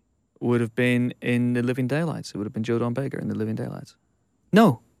baddie would have been in The Living Daylights. It would have been Joe Don Baker in The Living Daylights.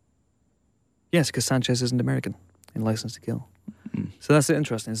 No. Yes, because Sanchez isn't American in License to Kill. So that's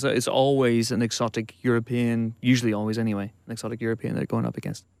interesting. So it's always an exotic European, usually always anyway, an exotic European they're going up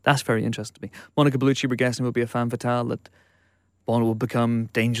against. That's very interesting to me. Monica Bellucci, we're guessing, will be a femme fatale that Bond will become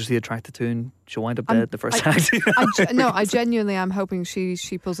dangerously attracted to, and she'll wind up dead the first act. I genuinely am hoping she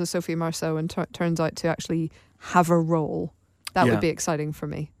pulls a Sophie Marceau and turns out to actually have a role. That would be exciting for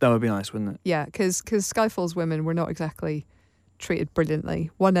me. That would be nice, wouldn't it? Yeah, because Skyfall's women were not exactly treated brilliantly.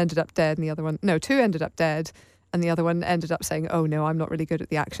 One ended up dead, and two ended up dead, and the other one ended up saying, "Oh no, I'm not really good at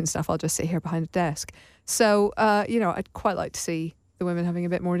the action stuff. I'll just sit here behind a desk." So, I'd quite like to see the women having a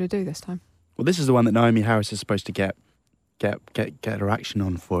bit more to do this time. Well, this is the one that Naomi Harris is supposed to get her action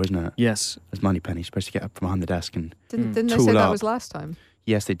on for, isn't it? Yes. As Moneypenny, supposed to get up from behind the desk and Didn't they tool say that up. was last time?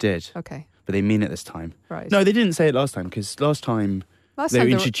 Yes, they did. Okay, But they mean it this time. right. No, they didn't say it last time, because last time they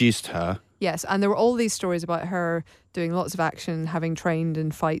introduced her. Yes, and there were all these stories about her doing lots of action, having trained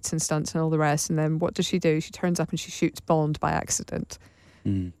in fights and stunts and all the rest. And then what does she do? She turns up and she shoots Bond by accident.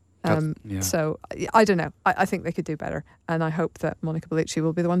 So I don't know. I think they could do better. And I hope that Monica Bellucci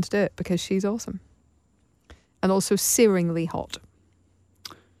will be the one to do it, because she's awesome. And also searingly hot.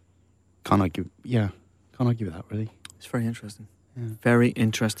 Can't argue with that, really. It's very interesting. Yeah. Very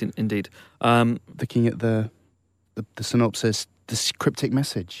interesting indeed. Looking at the synopsis, the cryptic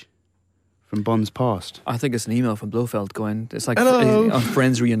message from Bond's past. I think it's an email from Blofeld going, it's like Hello. on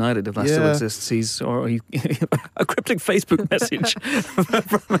Friends Reunited, if that still Yeah. exists. A cryptic Facebook message.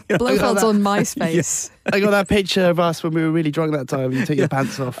 Blofeld's on MySpace. I got that picture of us when we were really drunk that time. You take your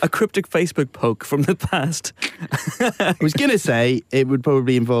pants off. A cryptic Facebook poke from the past. I was going to say it would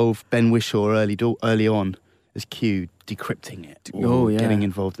probably involve Ben Whishaw early on as Q decrypting it. Or Oh, yeah. getting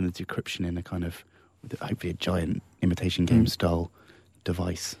involved in the decryption in a kind of, hopefully a giant imitation game style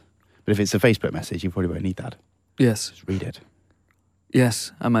device. But if it's a Facebook message, you probably won't need that. Yes. Just read it.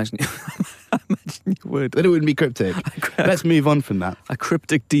 Yes, I imagine you would. Then it wouldn't be cryptic. Let's move on from that. A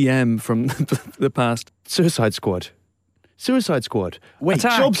cryptic DM from the past. Suicide Squad. Wait,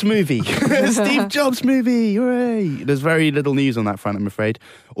 Attack. Jobs movie. Steve Jobs movie. Hooray. There's very little news on that front, I'm afraid.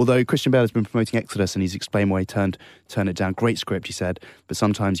 Although Christian Bale has been promoting Exodus and he's explained why he turned it down. Great script, he said. But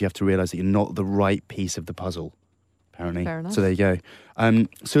sometimes you have to realise that you're not the right piece of the puzzle, apparently. Fair enough. So there you go.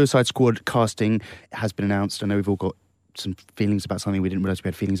 Suicide Squad casting has been announced. I know we've all got some feelings about something we didn't realise we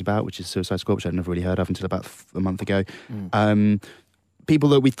had feelings about, which is Suicide Squad, which I'd never really heard of until about a month ago. People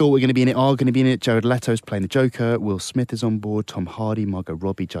that we thought were going to be in it are going to be in it. Jared Leto's playing the Joker. Will Smith is on board. Tom Hardy, Margot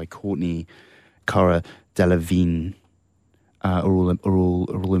Robbie, Jai Courtney, Cara Delevingne are all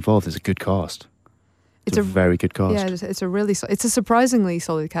involved. It's a good cast. It's a very good cast. Yeah, it's a surprisingly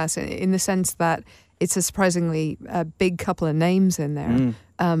solid cast in the sense that it's a surprisingly big couple of names in there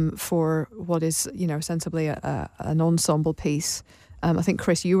for what is, sensibly an ensemble piece. I think,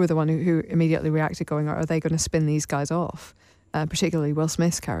 Chris, you were the one who immediately reacted going, are they going to spin these guys off? Particularly Will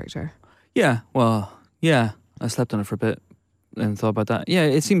Smith's character. Yeah, I slept on it for a bit and thought about that. Yeah,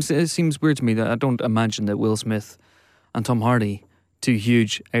 it seems weird to me that I don't imagine that Will Smith and Tom Hardy, two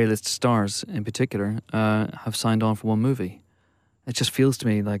huge A-list stars in particular, have signed on for one movie. It just feels to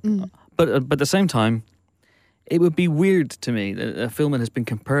me like... But at the same time, it would be weird to me that a film that has been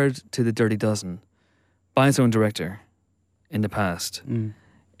compared to The Dirty Dozen by its own director in the past...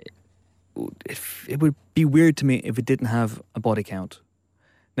 It would be weird to me if it didn't have a body count.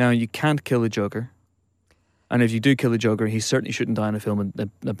 Now, you can't kill the Joker. And if you do kill the Joker, he certainly shouldn't die in a film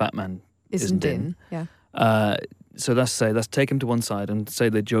that Batman isn't in. Yeah. So let's take him to one side and say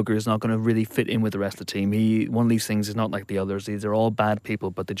the Joker is not going to really fit in with the rest of the team. One of these things is not like the others. These are all bad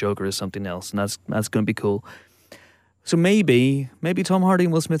people, but the Joker is something else. And that's going to be cool. So maybe Tom Hardy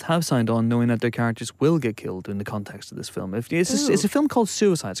and Will Smith have signed on knowing that their characters will get killed in the context of this film. It's a film called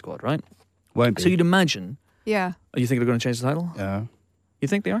Suicide Squad, right? Won't be. So you'd imagine. Yeah. You think they're going to change the title? Yeah. You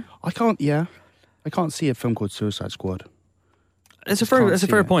think they are? I can't see a film called Suicide Squad. It's a fair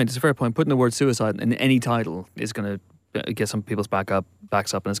point. It's a fair point. Putting the word suicide in any title is going to get some people's backs up,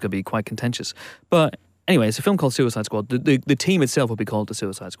 and it's going to be quite contentious. But anyway, it's a film called Suicide Squad. The team itself will be called the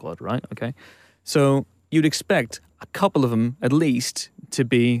Suicide Squad, right? Okay. So you'd expect a couple of them at least to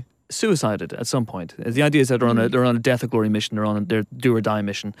be suicided at some point. The idea is that they're on a death or glory mission. They're on their do or die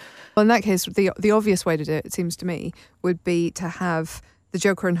mission. Well, in that case, the obvious way to do it seems to me, would be to have the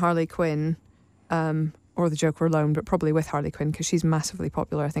Joker and Harley Quinn, or the Joker alone, but probably with Harley Quinn because she's massively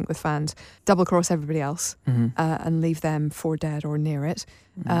popular, I think, with fans. Double cross everybody else and leave them for dead or near it.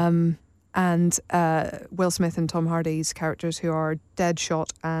 And Will Smith and Tom Hardy's characters, who are Deadshot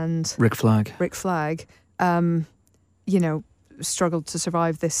and Rick Flag, struggled to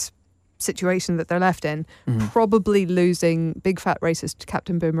survive this situation that they're left in, probably losing big fat racist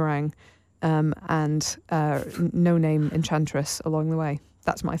Captain Boomerang and no-name Enchantress along the way.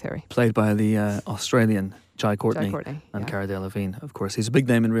 That's my theory. Played by the Australian Jai Courtney and yeah. Cara Delevingne, of course. He's a big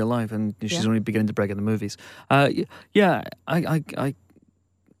name in real life, and she's only beginning to break in the movies. I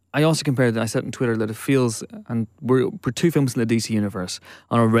also compared, I said on Twitter that it feels, and we're two films in the DC universe,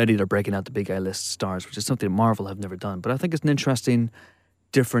 and already they're breaking out the big A-list stars, which is something Marvel have never done. But I think it's an interesting,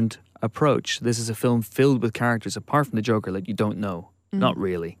 different approach. This is a film filled with characters, apart from the Joker, that you don't know. Not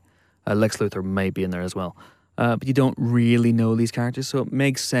really. Lex Luthor may be in there as well. But you don't really know these characters, so it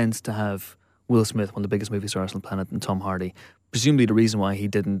makes sense to have Will Smith, one of the biggest movie stars on the planet, and Tom Hardy. Presumably the reason why he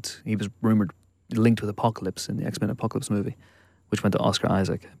was rumoured linked with Apocalypse in the X-Men Apocalypse movie, which went to Oscar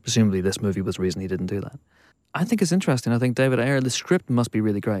Isaac. Presumably this movie was the reason he didn't do that. I think it's interesting. I think David Ayer, the script must be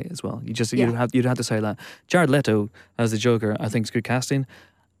really great as well. You'd have to say that. Jared Leto as the Joker, I think is good casting.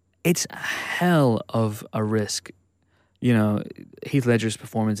 It's a hell of a risk. Heath Ledger's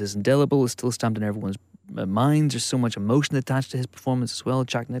performance is indelible. It's still stamped in everyone's minds. There's so much emotion attached to his performance as well.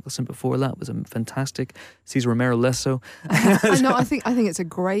 Jack Nicholson before that was fantastic. Cesar Romero less so. I think it's a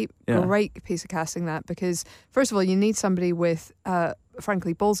great piece of casting, that, because first of all, you need somebody with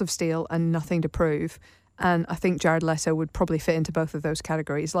frankly balls of steel and nothing to prove. And I think Jared Leto would probably fit into both of those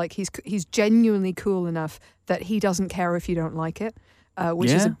categories. Like he's genuinely cool enough that he doesn't care if you don't like it.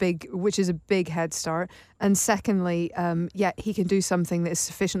 Which is a big head start. And secondly, he can do something that is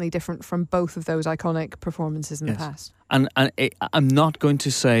sufficiently different from both of those iconic performances in the past. And I'm not going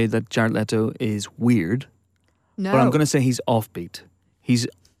to say that Jared Leto is weird, no, but I'm going to say he's offbeat. He's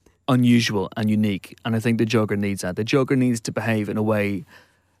unusual and unique, and I think the Joker needs that. The Joker needs to behave in a way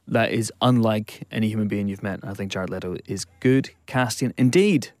that is unlike any human being you've met. And I think Jared Leto is good casting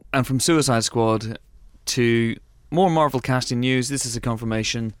indeed. And from Suicide Squad to more Marvel casting news. This is a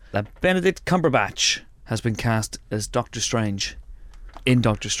confirmation that Benedict Cumberbatch has been cast as Doctor Strange in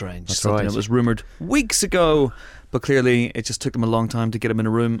Doctor Strange. That's something right. that was rumoured weeks ago, but clearly it just took them a long time to get him in a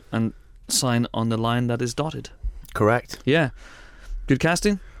room and sign on the line that is dotted. Correct. Yeah. Good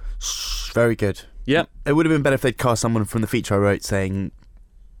casting? Very good. Yep. It would have been better if they'd cast someone from the feature I wrote saying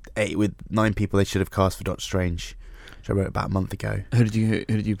 8 with 9 people they should have cast for Doctor Strange, which I wrote about a month ago. Who did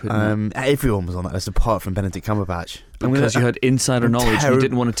you put in that? Everyone was on that list apart from Benedict Cumberbatch. Because you had insider knowledge and you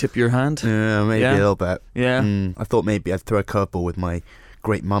didn't want to tip your hand? Yeah, maybe a little bit. Yeah. I thought maybe I'd throw a curveball with my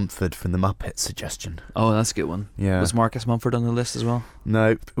Great Mumford from the Muppets suggestion. Oh, that's a good one. Yeah. Was Marcus Mumford on the list as well?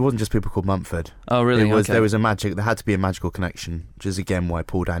 No, it wasn't just people called Mumford. Oh, really? It was, Okay. there had to be a magical connection, which is again why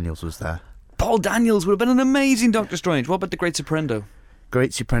Paul Daniels was there. Paul Daniels would have been an amazing Doctor Strange. What about the Great Soprendo?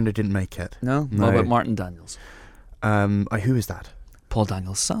 Great Soprendo didn't make it. No? No. What about Martin Daniels? Who is that? Paul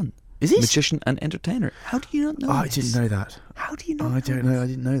Daniels' son. Is he? Magician and entertainer. How do you not know I this? didn't know that. How do you not I don't know. I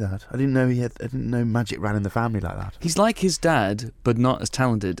didn't know that. I didn't know magic ran in the family like that. He's like his dad, but not as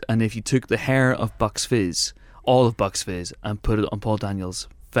talented. And if you took the hair of Bucks Fizz, all of Bucks Fizz, and put it on Paul Daniels'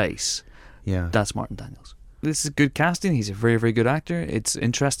 face, Yeah. that's Martin Daniels. This is good casting. He's a very, very good actor. It's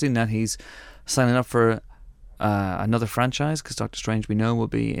interesting that he's signing up for another franchise, because Doctor Strange, we know, will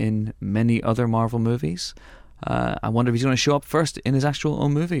be in many other Marvel movies. I wonder if he's going to show up first in his actual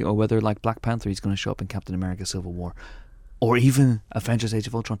own movie, or whether, like Black Panther, he's going to show up in Captain America Civil War, or even Avengers Age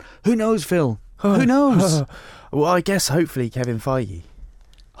of Ultron. Who knows, Phil? Who knows? Well, I guess hopefully Kevin Feige.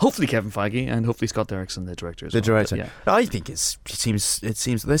 Hopefully Kevin Feige, and hopefully Scott Derrickson, the director as well. The director. But yeah. I think it seems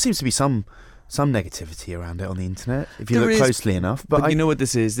there seems to be some negativity around it on the internet if you There look is, closely enough. But you know what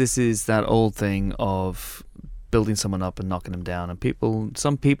this is? This is that old thing of building someone up and knocking them down. And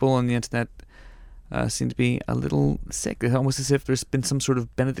some people on the internet seem to be a little sick. It's almost as if there's been some sort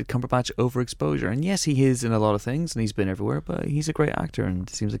of Benedict Cumberbatch overexposure. And yes, he is in a lot of things, and he's been everywhere, but he's a great actor and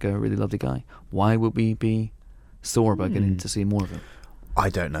seems like a really lovely guy. Why would we be sore about getting to see more of him? I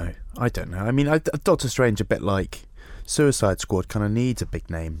don't know. I mean, Doctor Strange, a bit like Suicide Squad, kind of needs a big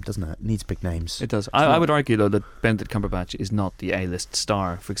name, doesn't it? It needs big names. It does. I would argue, though, that Benedict Cumberbatch is not the A-list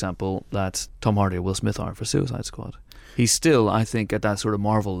star, for example, that Tom Hardy or Will Smith are for Suicide Squad. He's still, I think, at that sort of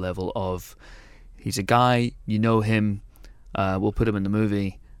Marvel level of, he's a guy, you know him, we'll put him in the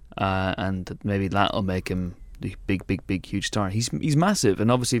movie, and maybe that'll make him the big, huge star. He's massive,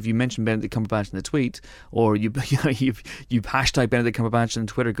 and obviously, if you mention Benedict Cumberbatch in the tweet, or you hashtag Benedict Cumberbatch and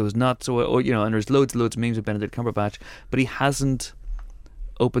Twitter goes nuts, or and there's loads and loads of memes of Benedict Cumberbatch, but he hasn't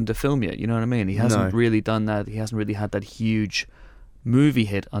opened a film yet. You know what I mean? He hasn't really done that. He hasn't really had that huge movie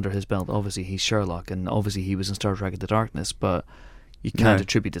hit under his belt. Obviously, he's Sherlock, and obviously he was in Star Trek Into Darkness, but you can't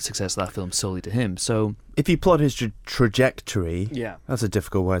attribute the success of that film solely to him. So, if you plot his trajectory, yeah, that's a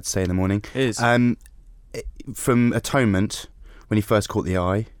difficult word to say in the morning. It is. From Atonement, when he first caught the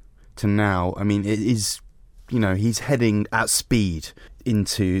eye, to now, I mean, it is, he's heading at speed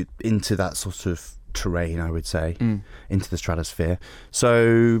into that sort of terrain, I would say, into the stratosphere.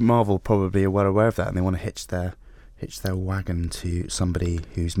 So Marvel probably are well aware of that, and they want to hitch their wagon to somebody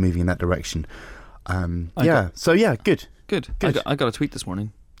who's moving in that direction. Good. I got a tweet this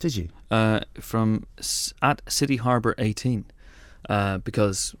morning. Did you? From at City Harbour 18.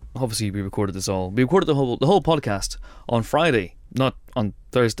 Because obviously we recorded the whole podcast on Friday, not on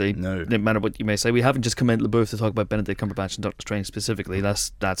Thursday. No, no matter what you may say, we haven't just come into the booth to talk about Benedict Cumberbatch and Doctor Strange specifically.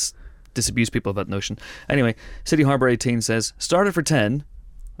 That's disabuse people of that notion. Anyway, City Harbour 18 says, started for 10,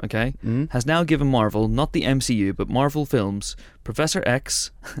 okay, has now given Marvel, not the MCU but Marvel Films, Professor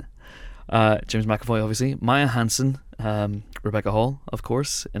X, James McAvoy obviously, Maya Hansen, Rebecca Hall of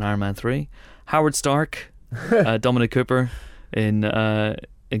course in Iron Man 3, Howard Stark, Dominic Cooper in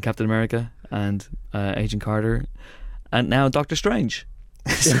Captain America and Agent Carter, and now Doctor Strange.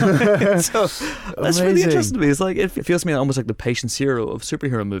 so that's really interesting to me. It's like it feels to me almost like the patient zero of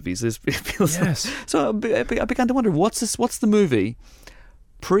superhero movies. It feels yes. like, so I began to wonder what's the movie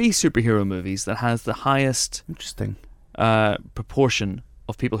pre-superhero movies that has the highest interesting proportion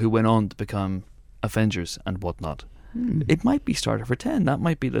of people who went on to become Avengers and whatnot. It might be Starter for 10. That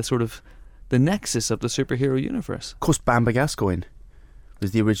might be the sort of the nexus of the superhero universe. Of course, Bamba Gascoigne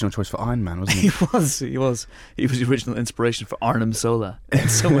was the original choice for Iron Man, wasn't he? He was the original inspiration for Arnim Zola in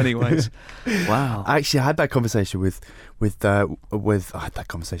so many ways. Wow. Actually, I had that conversation with I had that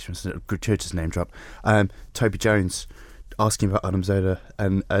conversation with a gratuitous name drop. Toby Jones, asking about Arnim Zola,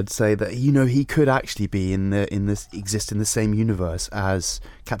 and I'd say that he could actually be exist in the same universe as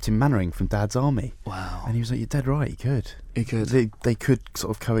Captain Mannering from Dad's Army. Wow. And he was like, "You're dead right. He could. He could. They could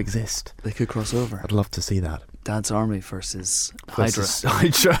sort of coexist. They could cross over. I'd love to see that. Dad's Army versus Hydra.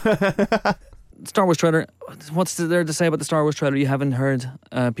 Hydra. Star Wars trailer. What's there to say about the Star Wars trailer you haven't heard?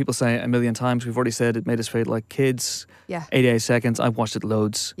 People say it a million times. We've already said it made us feel like kids. Yeah. 88 seconds. I've watched it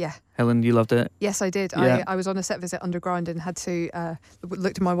loads. Yeah. Helen, you loved it? Yes, I did. Yeah. I was on a set visit underground and had to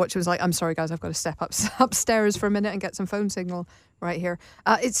looked at my watch and was like, I'm sorry guys, I've got to step upstairs for a minute and get some phone signal right here.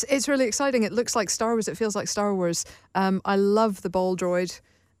 It's really exciting. It looks like Star Wars. It feels like Star Wars. I love the ball droid.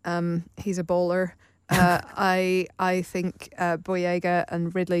 He's a bowler. I think Boyega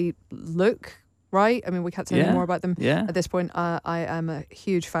and Ridley look right. I mean, we can't say any more about them at this point. I am a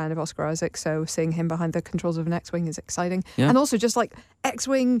huge fan of Oscar Isaac, so seeing him behind the controls of an X-Wing is exciting. Yeah. And also just like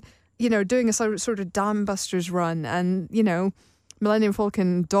X-Wing, doing a sort of Dam Busters run and, Millennium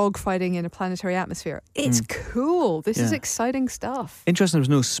Falcon dogfighting in a planetary atmosphere. It's cool. This is exciting stuff. Interesting there was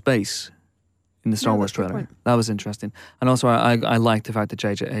no space in the Star Wars trailer. That was interesting. And also I like the fact that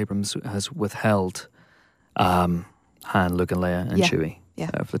J.J. Abrams has withheld Han, Luke and Leia and Chewie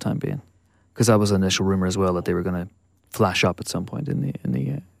for the time being. Because that was an initial rumour as well that they were going to flash up at some point in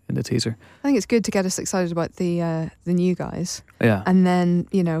the teaser. I think it's good to get us excited about the new guys. Yeah. And then,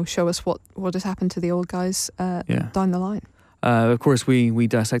 show us what has happened to the old guys down the line. Of course, we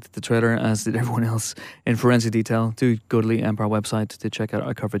dissected the trailer, as did everyone else, in forensic detail. Do go to the Empire website to check out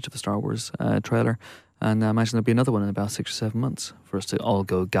our coverage of the Star Wars trailer. And I imagine there'll be another one in about 6 or 7 months for us to all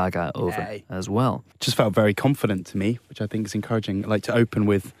go gaga over as well. Just felt very confident to me, which I think is encouraging. Like to open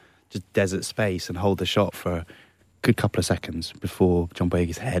with just desert space and hold the shot for a good couple of seconds before John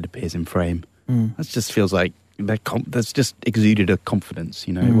Boyega's head appears in frame. That just feels like that's just exuded a confidence.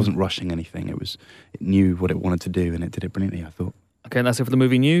 It wasn't rushing anything. It knew what it wanted to do, and it did it brilliantly, I thought. Okay, that's it for the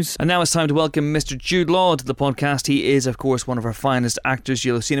movie news. And now it's time to welcome Mr. Jude Law to the podcast. He is, of course, one of our finest actors.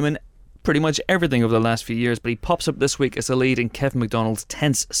 You'll have seen him in pretty much everything over the last few years, but he pops up this week as the lead in Kevin MacDonald's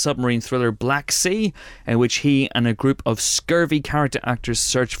tense submarine thriller Black Sea, in which he and a group of scurvy character actors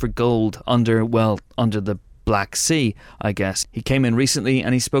search for gold under the Black Sea, I guess. He came in recently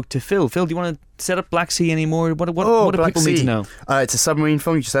and he spoke to Phil. Phil, do you want to set up Black Sea anymore? What do people need to know? It's a submarine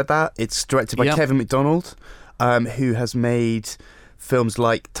film, you just said that. It's directed by Kevin MacDonald, who has made films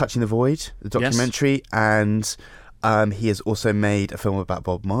like Touching the Void, the documentary, and he has also made a film about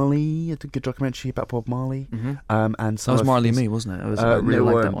Bob Marley, a good documentary about Bob Marley. And that was Marley and Me, wasn't it? I really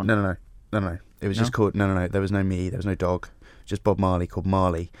liked that one. No. It was just called No. There was no me. There was no dog. Just Bob Marley, called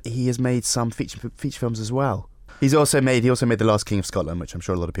Marley. He has made some feature films as well. He also made The Last King of Scotland, which I'm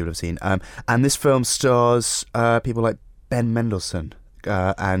sure a lot of people have seen. And this film stars people like Ben Mendelsohn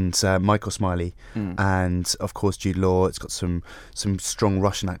and Michael Smiley, and of course Jude Law. It's got some strong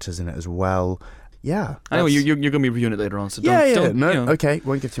Russian actors in it as well. Yeah, I know you're going to be reviewing it later on. So okay,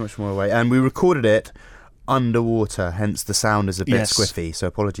 won't give too much more away. And we recorded it underwater, hence the sound is a bit squiffy. So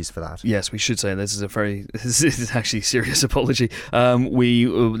apologies for that. Yes, we should say this is actually a serious apology.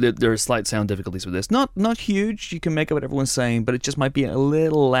 There are slight sound difficulties with this. Not huge. You can make out what everyone's saying, but it just might be a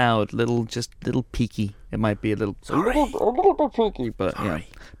little loud, little peaky. It might be a little bit peaky, but sorry.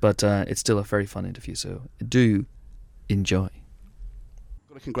 But it's still a very fun interview. So do enjoy.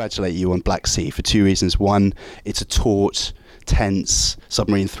 I want to congratulate you on Black Sea for 2 reasons. One, it's a taut, tense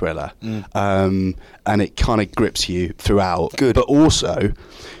submarine thriller, and it kind of grips you throughout. Good. But also,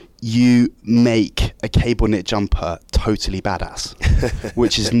 you make a cable knit jumper totally badass,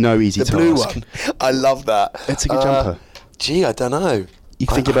 which is no easy task. The blue one. I love that. It's a good jumper. Gee, I don't know. You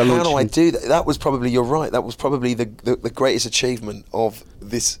think about how do I do that? That was probably, you're right, that was probably the greatest achievement of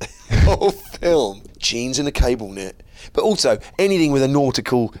this whole film. Jeans and a cable knit. But also, anything with a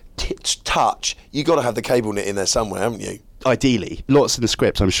nautical touch, you got to have the cable knit in there somewhere, haven't you? Ideally. Lots in the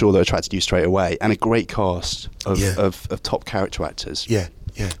script, I'm sure, that attracted you straight away, and a great cast of top character actors. Yeah.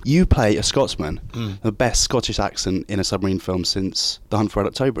 You play a Scotsman, the best Scottish accent in a submarine film since The Hunt for Red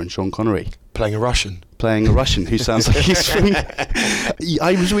October, and Sean Connery. Playing a Russian who sounds like he's from...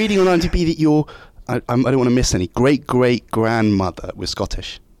 I was reading on IMDb that your, I don't want to miss any, great-great-grandmother was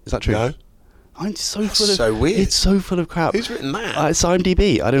Scottish. Is that true? No. I'm so weird. It's so full of crap. Who's written that? It's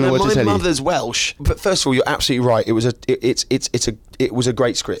IMDb. I don't know what to tell you. My mother's Welsh. But first of all, you're absolutely right. It was a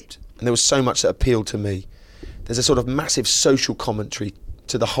great script, and there was so much that appealed to me. There's a sort of massive social commentary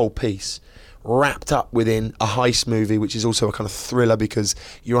to the whole piece, wrapped up within a heist movie, which is also a kind of thriller because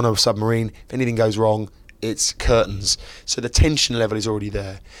you're on a submarine. If anything goes wrong, it's curtains. So the tension level is already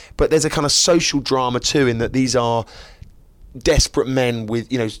there. But there's a kind of social drama too, in that these are desperate men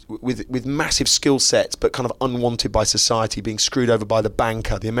with massive skill sets, but kind of unwanted by society, being screwed over by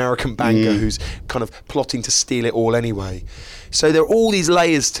the American banker, who's kind of plotting to steal it all anyway. So there are all these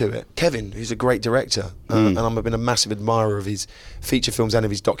layers to it. Kevin, who's a great director, and I've been a massive admirer of his feature films and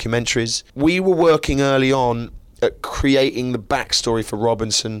of his documentaries. We were working early on at creating the backstory for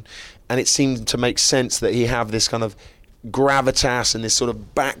Robinson, and it seemed to make sense that he have this kind of gravitas and this sort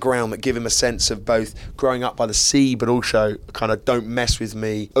of background that give him a sense of both growing up by the sea, but also kind of don't mess with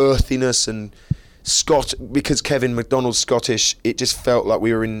me earthiness and because Kevin MacDonald's Scottish. It just felt like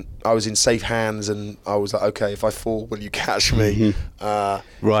I was in safe hands, and I was like, okay, if I fall, will you catch me?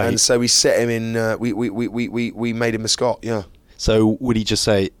 Right. And so we set him in. We made him a Scot. Yeah. So would he just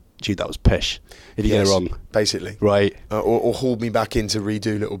say, Jude, that was pish, if you get it wrong? Basically. Right. Or hauled me back in to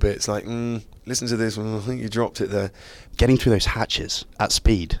redo little bits, like, listen to this one, I think you dropped it there. Getting through those hatches at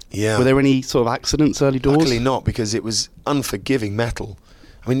speed. Yeah. Were there any sort of accidents early doors? Luckily not, because it was unforgiving metal.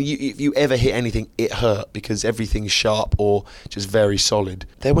 I mean, if you ever hit anything, it hurt, because everything's sharp or just very solid.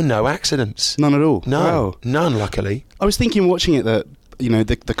 There were no accidents. None at all? No, Wow. none, luckily. I was thinking watching it that, you know,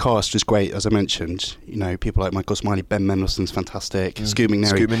 the cast was great, as I mentioned. You know, people like Michael Smiley, Ben Mendelsohn's fantastic, Scoot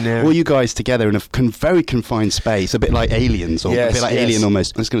McNairy. All you guys together in a very confined space, a bit like Aliens, or a bit like Alien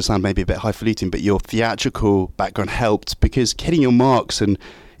almost. It's going to sound maybe a bit highfalutin, but your theatrical background helped, because hitting your marks, and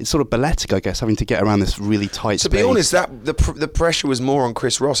it's sort of balletic, I guess, having to get around this really tight space. To be honest, that the pressure was more on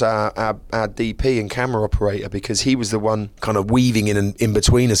Chris Ross, our DP and camera operator, because he was the one kind of weaving in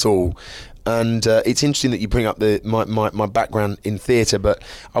between us all. And it's interesting that you bring up my background in theatre, but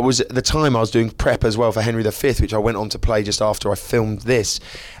at the time I was doing prep as well for Henry V, which I went on to play just after I filmed this.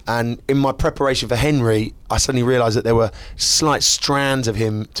 And in my preparation for Henry, I suddenly realised that there were slight strands of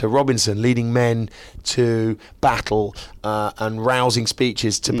him to Robinson, leading men to battle and rousing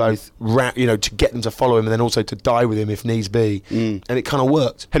speeches to both, to get them to follow him, and then also to die with him if needs be. And it kind of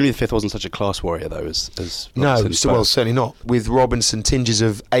worked. Henry V wasn't such a class warrior, though, as Robinson. No, well, certainly not. With Robinson, tinges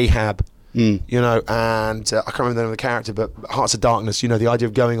of Ahab. And I can't remember the name of the character, but Hearts of Darkness, the idea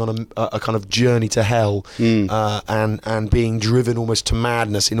of going on a kind of journey to hell, and being driven almost to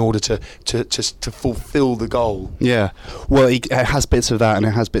madness in order to fulfill the goal. Yeah, well, it has bits of that, and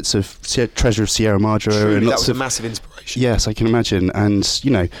it has bits of Treasure of Sierra Madre. Truly, and that lots was of a massive inspiration. Yes, I can imagine. And,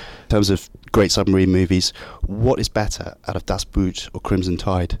 in terms of great submarine movies, what is better out of Das Boot or Crimson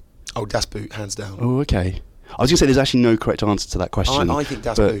Tide? Oh, Das Boot, hands down. Oh, okay. I was going to say there's actually no correct answer to that question. I think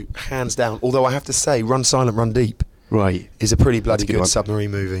Das Boot, hands down. Although I have to say, Run Silent, Run Deep is a pretty bloody good submarine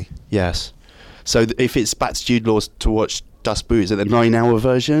movie. Yes. So if it's back to Jude Law to watch Das Boot, is it the 9-hour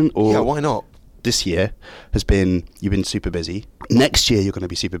version? Or yeah, why not? This year you've been super busy. Next year you're going to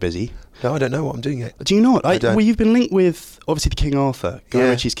be super busy. No, I don't know what I'm doing yet. Do you not? I don't. Well, you've been linked with, obviously, the King Arthur. Guy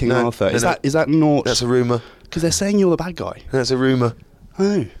Ritchie's King Arthur. Is that not... That's a rumour. Because they're saying you're the bad guy. That's a rumour.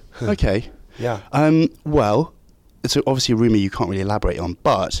 Oh, okay. Yeah. Well, it's obviously a rumour you can't really elaborate on,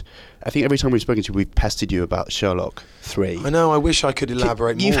 but I think every time we've spoken to you, we've pestered you about Sherlock 3. I know, I wish I could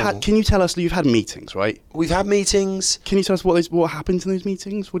elaborate more. Can you tell us, you've had meetings, right? We've had meetings. Can you tell us what happened in those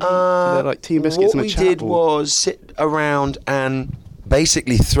meetings? Were there like tea and biscuits and a chat? What we did was sit around and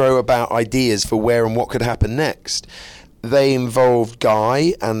basically throw about ideas for where and what could happen next. They involved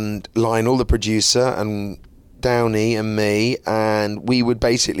Guy and Lionel, the producer, and Downey and me, and we would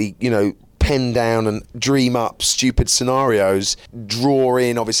basically, pen down and dream up stupid scenarios, draw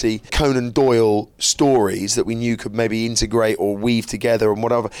in, obviously, Conan Doyle stories that we knew could maybe integrate or weave together and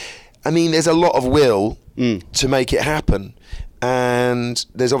whatever. I mean, there's a lot of will to make it happen. And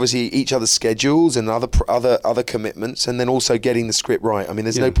there's obviously each other's schedules and other commitments, and then also getting the script right. I mean,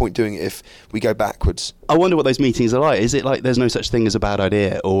 there's no point doing it if we go backwards. I wonder what those meetings are like. Is it like there's no such thing as a bad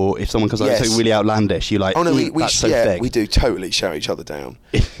idea, or if someone comes up with something really outlandish, you like, that's so thick. We do totally shout each other down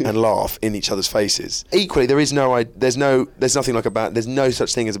and laugh in each other's faces. Equally, there's nothing like there's no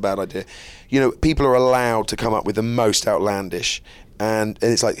such thing as a bad idea. People are allowed to come up with the most outlandish, and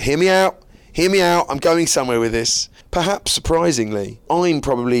it's like, hear me out, I'm going somewhere with this. Perhaps surprisingly, I'm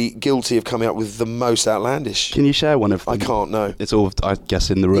probably guilty of coming up with the most outlandish. Can you share one of them? I can't, no. It's all, I guess,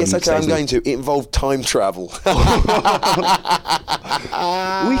 in the room. Yes, okay, I'm going to. It involved time travel. We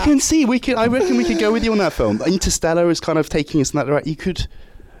can see. I reckon we could go with you on that film. Interstellar is kind of taking us in that direction. You could...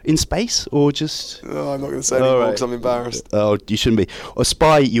 In space, or just... Oh, I'm not going to say anymore because I'm embarrassed. Oh, you shouldn't be. A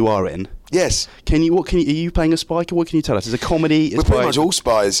spy you are in. Yes. Are you playing a spy? What can you tell us? Is it a comedy? We're pretty much all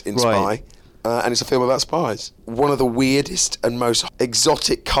spies in Spy. And it's a film about spies. One of the weirdest and most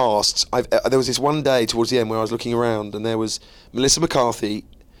exotic casts. There was this one day towards the end where I was looking around, and there was Melissa McCarthy,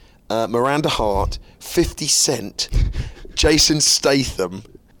 Miranda Hart, 50 Cent, Jason Statham,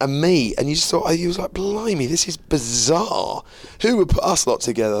 and me. And you just thought, you was like, blimey, this is bizarre. Who would put us lot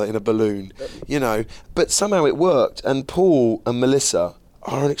together in a balloon? But somehow it worked. And Paul and Melissa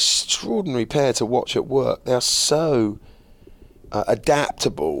are an extraordinary pair to watch at work. They are so...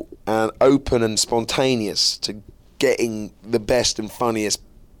 adaptable and open and spontaneous to getting the best and funniest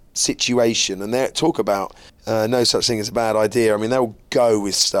situation, and they talk about no such thing as a bad idea. I mean, they'll go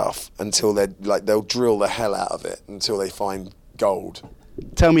with stuff until they'll drill the hell out of it until they find gold.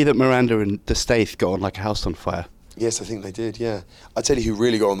 Tell me that Miranda and the Staith got on like a house on fire. Yes, I think they did, yeah. I tell you who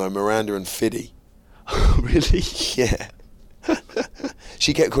really got on though, Miranda and Fiddy. Really? Yeah.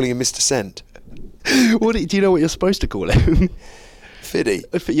 She kept calling him Mr. Cent. Do you know what you're supposed to call him? Fiddy.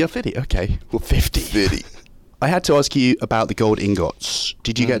 Yeah, Fiddy, okay. Well, 50. Fiddy. I had to ask you about the gold ingots.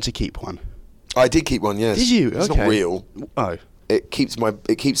 Did you get to keep one? I did keep one, yes. Did you? It's okay. not real. Oh. It keeps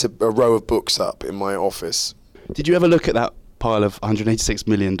a row of books up in my office. Did you ever look at that pile of $186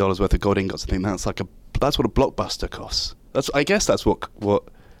 million worth of gold ingots and think that's what a blockbuster costs? I guess that's what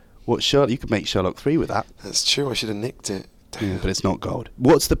Sherlock, you could make Sherlock 3 with that. That's true, I should have nicked it. Yeah, but it's not gold.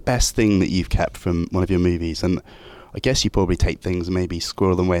 What's the best thing that you've kept from one of your movies? And I guess you probably take things and maybe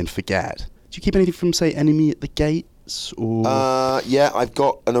squirrel them away and forget. Do you keep anything from, say, Enemy at the Gates? Or yeah, I've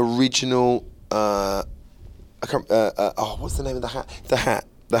got an original. I can't. What's the name of the hat?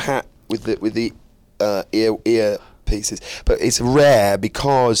 The hat with the ear pieces. But it's rare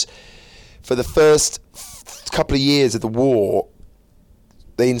because for the first couple of years of the war,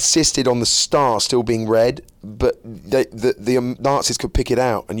 they insisted on the star still being red, but the Nazis could pick it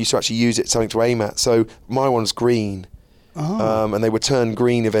out, and used to actually use it as something to aim at. So my one's green. Oh. And they were turned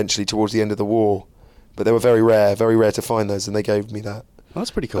green eventually towards the end of the war, but they were very rare to find those, and they gave me that. Oh,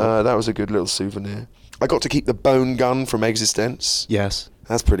 that's pretty cool. That was a good little souvenir. I got to keep the bone gun from Existence. Yes.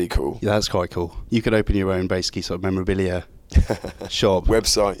 That's pretty cool. Yeah, that's quite cool. You could open your own basically sort of memorabilia shop.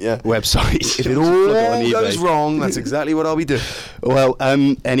 Website, yeah. Website. If it all goes wrong, that's exactly what I'll be doing. Well,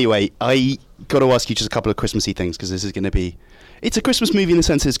 anyway, I got to ask you just a couple of Christmassy things, because this is going to be... It's a Christmas movie in the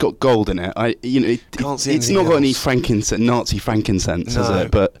sense it's got gold in it. It's not got any Nazi frankincense, has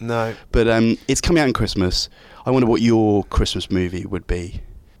it? But it's coming out in Christmas. I wonder what your Christmas movie would be.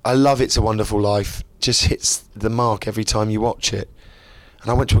 I love It's a Wonderful Life. Just hits the mark every time you watch it.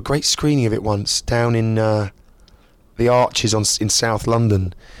 And I went to a great screening of it once down in the Arches in South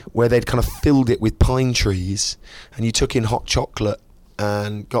London, where they'd kind of filled it with pine trees, and you took in hot chocolate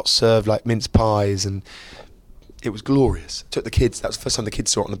and got served like mince pies, and it was glorious. Took the kids. That was the first time the kids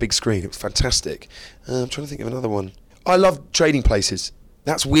saw it on the big screen. It was fantastic. I'm trying to think of another one. I love Trading Places.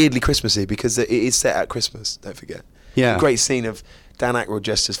 That's weirdly Christmassy because it is set at Christmas. Don't forget. Yeah. A great scene of Dan Aykroyd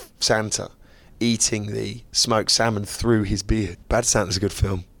dressed as Santa eating the smoked salmon through his beard. Bad Santa's a good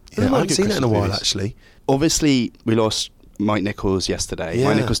film. Yeah, I haven't seen it in a while actually. Obviously, we lost Mike Nichols yesterday. Yeah.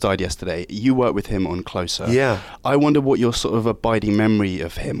 Mike Nichols died yesterday. You worked with him on Closer. Yeah. I wonder what your sort of abiding memory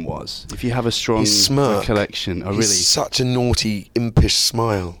of him was. If you have a strong recollection. Oh, really? He's such a naughty, impish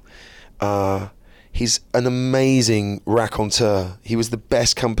smile. He's an amazing raconteur. He was the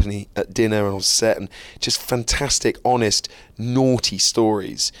best company at dinner and on set, and just fantastic, honest, naughty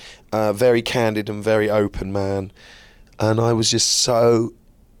stories. Very candid and very open man. And I was just so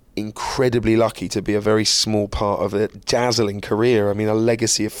incredibly lucky to be a very small part of a dazzling career. I mean, a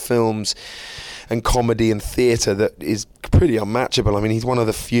legacy of films and comedy and theatre that is pretty unmatchable. I mean, he's one of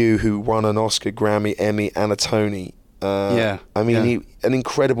the few who won an Oscar, Grammy, Emmy and a Tony. I mean, he an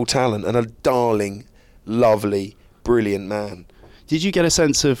incredible talent and a darling, lovely, brilliant man. Did you get a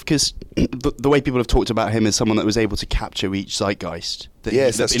sense of, because the way people have talked about him as someone that was able to capture each zeitgeist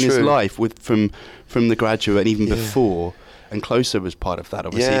that's in true. His life from The Graduate and even before, and Closer was part of that.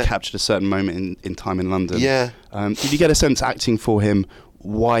 Obviously, he captured a certain moment in time in London. Yeah. Did you get a sense acting for him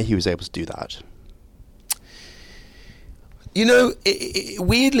why he was able to do that? You know,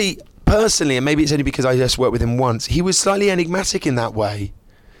 weirdly, personally, and maybe it's only because I just worked with him once, he was slightly enigmatic in that way.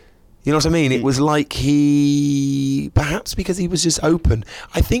 You know what I mean? It was like perhaps because he was just open.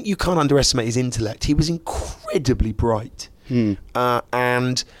 I think you can't underestimate his intellect. He was incredibly bright.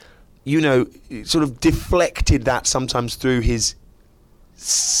 And, you know, sort of deflected that sometimes through his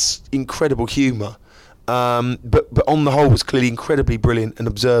incredible humour. But on the whole was clearly incredibly brilliant and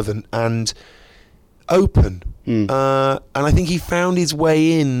observant and open. And I think he found his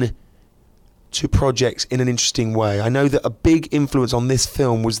way in to projects in an interesting way. I know that a big influence on this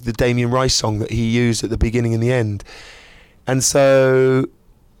film was the Damien Rice song that he used at the beginning and the end. And so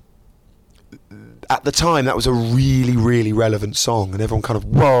at the time that was a really, really relevant song, and everyone kind of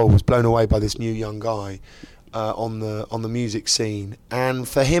was blown away by this new young guy on the music scene. And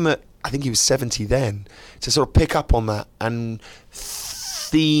for him I think he was 70 then, to sort of pick up on that and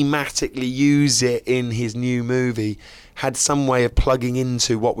thematically use it in his new movie had some way of plugging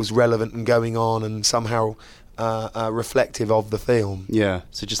into what was relevant and going on and somehow reflective of the film. Yeah,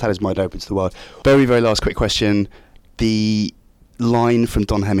 so just had his mind open to the world. Very, very last quick question. The line from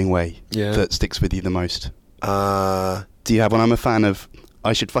Don Hemingway that sticks with you the most? Do you have one? I'm a fan of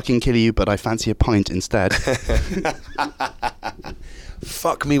I should fucking kill you, but I fancy a pint instead.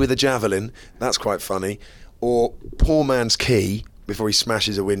 Fuck me with a javelin. That's quite funny. Or poor man's key before he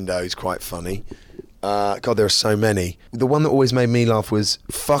smashes a window is quite funny. God, there are so many. The one that always made me laugh was,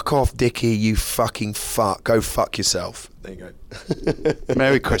 fuck off, Dickie, you fucking fuck. Go fuck yourself. There you go.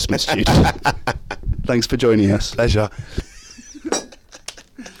 Merry Christmas, Jude. Thanks for joining us. Pleasure.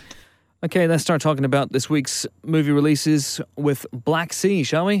 Okay, let's start talking about this week's movie releases with Black Sea,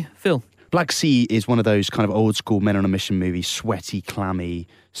 shall we? Phil? Black Sea is one of those kind of old school men on a mission movies, sweaty, clammy,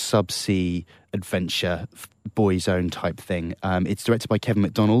 subsea adventure, boys' own type thing. It's directed by Kevin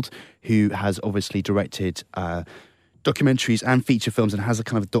MacDonald, who has obviously directed documentaries and feature films and has a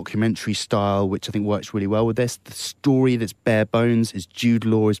kind of documentary style, which I think works really well with this. The story that's bare bones is Jude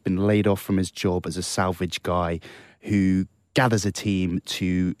Law has been laid off from his job as a salvage guy who gathers a team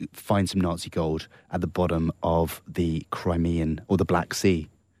to find some Nazi gold at the bottom of the Crimean or the Black Sea.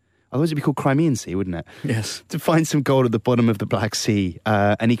 Otherwise it'd be called Crimean Sea, wouldn't it? Yes. To find some gold at the bottom of the Black Sea.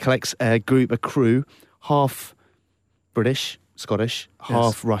 And he collects a crew, half British, Scottish,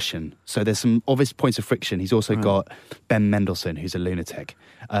 half Russian. So there's some obvious points of friction. He's also got Ben Mendelsohn, who's a lunatic,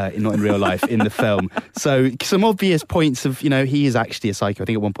 not in real life, in the film. So some obvious points of, he is actually a psycho. I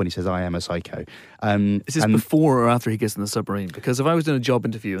think at one point he says, I am a psycho. Is this before or after he gets in the submarine? Because if I was doing a job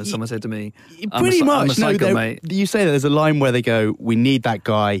interview and someone said to me, I'm a psycho, mate. You say that there's a line where they go, we need that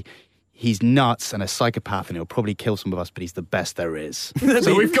guy. He's nuts and a psychopath and he'll probably kill some of us, but he's the best there is.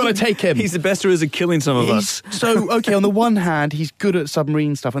 So we've got to take him. He's the best there is at killing some of us. So, okay, on the one hand, he's good at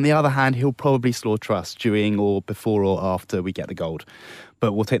submarine stuff. On the other hand, he'll probably slaughter us during or before or after we get the gold.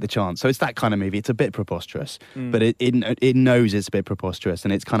 But we'll take the chance. So it's that kind of movie. It's a bit preposterous, but it knows it's a bit preposterous,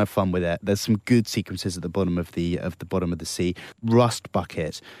 and it's kind of fun with it. There's some good sequences at the bottom of the bottom of the sea. Rust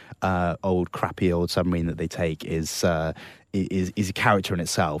Bucket, crappy old submarine that they take is a character in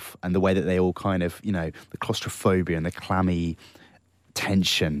itself, and the way that they all kind of, the claustrophobia and the clammy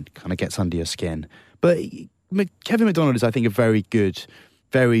tension kind of gets under your skin. But Kevin MacDonald is, I think, a very good,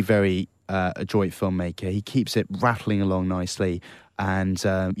 very, very adroit filmmaker. He keeps it rattling along nicely. And,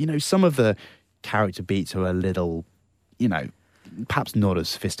 some of the character beats are a little, perhaps not as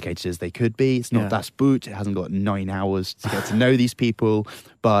sophisticated as they could be. It's not Das Boot. It hasn't got 9 hours to get to know these people.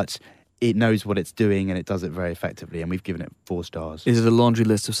 But it knows what it's doing and it does it very effectively. And we've given it 4 stars. Is it a laundry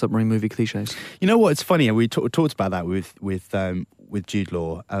list of submarine movie cliches? You know what? It's funny. And we talked about that with Jude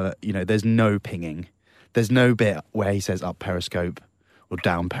Law. There's no pinging. There's no bit where he says up periscope or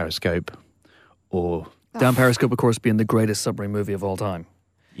down periscope or... Down Periscope, of course, being the greatest submarine movie of all time.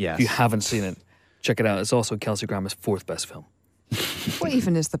 Yes. If you haven't seen it, check it out. It's also Kelsey Grammer's 4th best film. What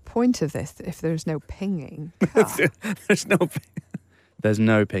even is the point of this if there's no pinging? There's no pinging. There's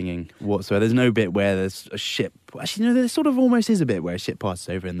no pinging whatsoever. There's no bit where there's a ship. Actually, there sort of almost is a bit where a ship passes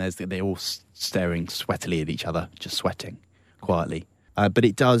over and they're all staring sweatily at each other, just sweating quietly. But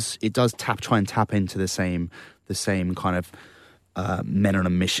it does try and tap into the same kind of men on a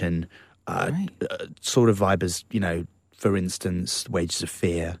mission sort of vibe as, for instance, Wages of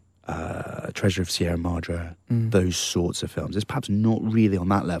Fear, Treasure of Sierra Madre, those sorts of films. It's perhaps not really on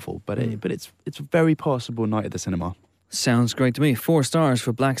that level, but it's a very passable night at the cinema. Sounds great to me. 4 stars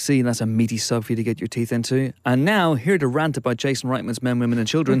for Black Sea. That's a meaty sub for you to get your teeth into. And now, here to rant about Jason Reitman's Men, Women and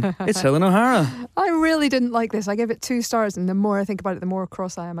Children, it's Helen O'Hara. I really didn't like this. I gave it 2 stars, and the more I think about it, the more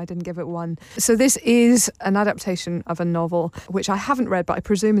cross I am. I didn't give it 1. So this is an adaptation of a novel, which I haven't read, but I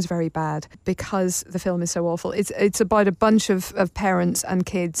presume is very bad because the film is so awful. It's about a bunch of parents and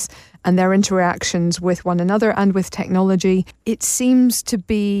kids and their interactions with one another and with technology. It seems to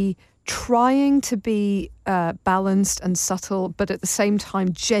be trying to be balanced and subtle, but at the same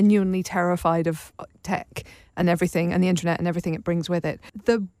time genuinely terrified of tech and everything and the internet and everything it brings with it.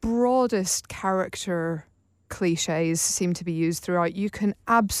 The broadest character cliches seem to be used throughout. You can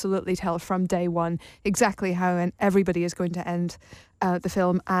absolutely tell from day one exactly how everybody is going to end the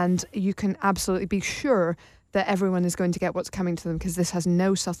film, and you can absolutely be sure that everyone is going to get what's coming to them because this has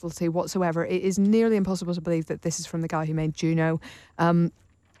no subtlety whatsoever. It is nearly impossible to believe that this is from the guy who made Juno.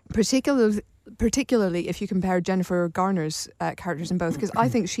 Particularly if you compare Jennifer Garner's characters in both, because I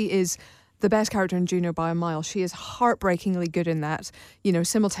think she is the best character in Juno by a mile. She is heartbreakingly good in that,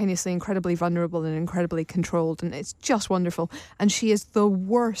 simultaneously incredibly vulnerable and incredibly controlled, and it's just wonderful. And she is the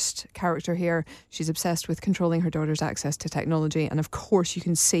worst character here. She's obsessed with controlling her daughter's access to technology, and of course you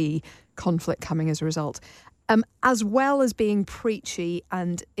can see conflict coming as a result. As well as being preachy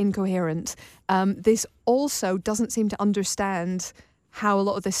and incoherent, this also doesn't seem to understand how a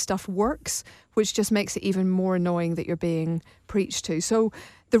lot of this stuff works, which just makes it even more annoying that you're being preached to. So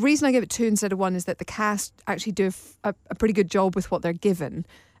the reason I give it 2 instead of 1 is that the cast actually do a pretty good job with what they're given.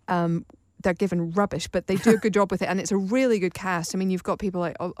 They're given rubbish, but they do a good job with it, and it's a really good cast. I mean, you've got people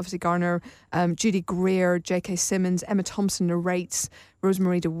like obviously Garner, Judy Greer, J.K. Simmons, Emma Thompson narrates,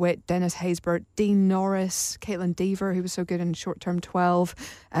 Rosemary DeWitt, Dennis Haysbert, Dean Norris, Caitlin Dever, who was so good in Short Term 12,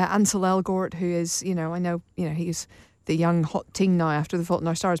 Ansel Elgort, who is, I know, he's the young hot teen now after The Fault in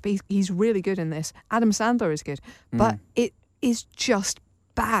Our Stars, but he's really good in this. Adam Sandler is good, but it is just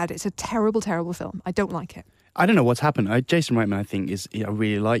bad. It's a terrible, terrible film. I don't like it. I don't know what's happened. Jason Reitman, I think, I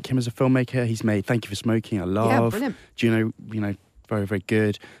really like him as a filmmaker. He's made Thank You for Smoking, I love. Yeah, brilliant. Juno, very, very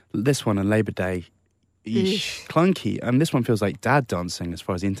good. This one on Labour Day, clunky. And this one feels like dad dancing as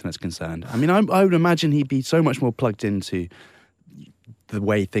far as the internet's concerned. I mean, I would imagine he'd be so much more plugged into the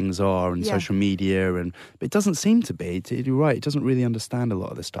way things are and social media, but it doesn't seem to be. You're right, it doesn't really understand a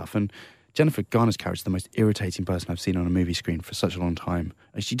lot of this stuff. And Jennifer Garner's character is the most irritating person I've seen on a movie screen for such a long time.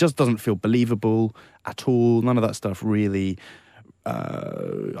 And she just doesn't feel believable at all. None of that stuff really,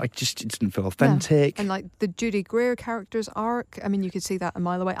 it didn't feel authentic. Yeah. And like the Judy Greer character's arc, I mean, you could see that a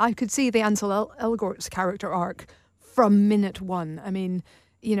mile away. I could see the Ansel Elgort's character arc from minute 1. I mean,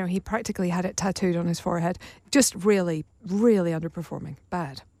 he practically had it tattooed on his forehead. Just really, really underperforming.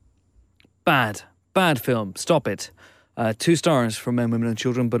 Bad film. Stop it. 2 stars for Men, Women and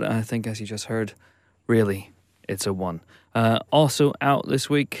Children, but I think, as you just heard, really, it's a 1. Also out this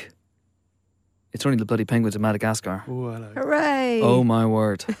week, it's only the bloody penguins of Madagascar. Oh, hello. Hooray! Oh, my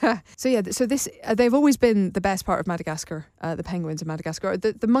word. So this they've always been the best part of Madagascar, the penguins of Madagascar.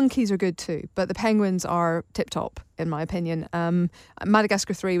 The monkeys are good too, but the penguins are tip-top, in my opinion.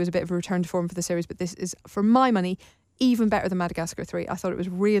 Madagascar 3 was a bit of a return to form for the series, but this is, for my money, even better than Madagascar 3. I thought it was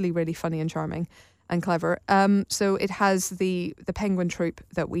really, really funny and charming and clever. So it has the penguin troupe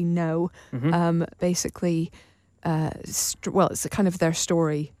that we know. Basically, it's kind of their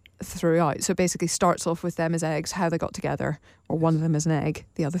story throughout. So it basically starts off with them as eggs, how they got together, or one of them as an egg,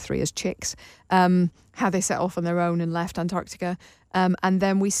 the other 3 as chicks, how they set off on their own and left Antarctica. And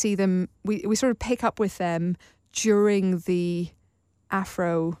then we see them, we sort of pick up with them during the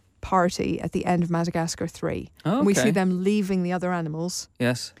Afro party at the end of Madagascar 3. Oh, okay. And we see them leaving the other animals.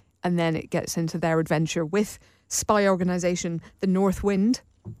 Yes. And then it gets into their adventure with spy organisation The North Wind,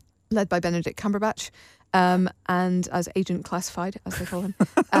 led by Benedict Cumberbatch, and as Agent Classified, as they call him.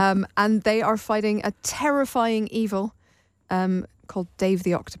 And they are fighting a terrifying evil called Dave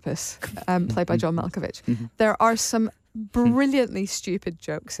the Octopus, played by John Malkovich. There are some brilliantly stupid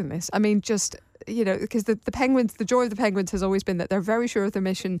jokes in this. I mean, just, because the penguins, the joy of the penguins has always been that they're very sure of their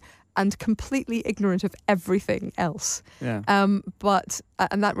mission and completely ignorant of everything else. Yeah.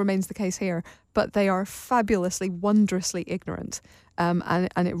 And that remains the case here. But they are fabulously, wondrously ignorant.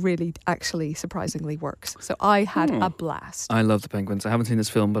 And it really, actually, surprisingly works. So I had a blast. I love the penguins. I haven't seen this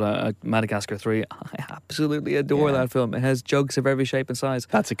film, but Madagascar 3, I absolutely adore that film. It has jokes of every shape and size.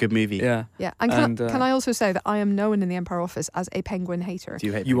 That's a good movie. Yeah. Yeah. And can I also say that I am known in the Empire Office as a penguin hater? Do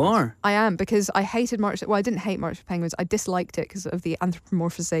you hate You penguins? are? I am, because I hated March. Well, I didn't hate March for Penguins. I disliked it because of the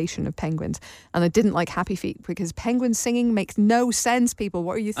anthropomorphization of penguins. And I didn't like Happy Feet because penguins singing makes no sense, people.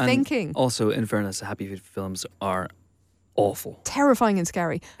 What are you thinking? Also, in fairness, the Happy Feet films are awful. Terrifying and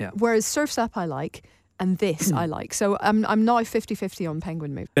scary. Yeah. Whereas Surf's Up I like, and this I like. So I'm now 50-50 on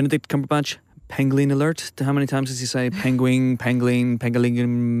penguin movie. Benedict Cumberbatch, penguin alert. How many times does he say penguin,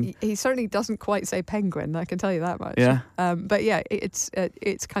 penguin? He certainly doesn't quite say penguin, I can tell you that much. Yeah. But yeah, it's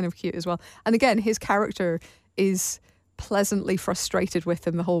kind of cute as well. And again, his character is pleasantly frustrated with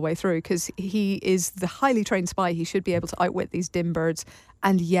them the whole way through because he is the highly trained spy. He should be able to outwit these dim birds,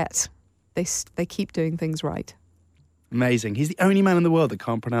 and yet they keep doing things right. Amazing. He's the only man in the world that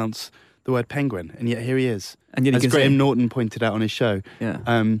can't pronounce the word penguin, and yet here he is. And yet he as can Graham say, Norton pointed out on his show. Yeah.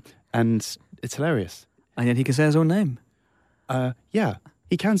 And it's hilarious. And yet he can say his own name. Yeah,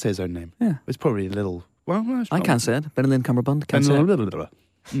 he can say his own name. Yeah. It's probably a little... Well, no, I can't say it. Benedict Cumberbatch can't say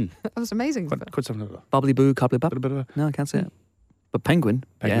it. That was amazing. Quite something. Bobbly boo, cobbly bop. No, I can't say it. But penguin,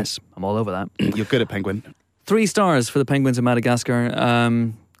 yes, I'm all over that. You're good at penguin. 3 stars for the penguins of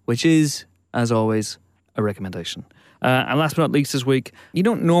Madagascar, which is, as always, a recommendation. And last but not least this week, you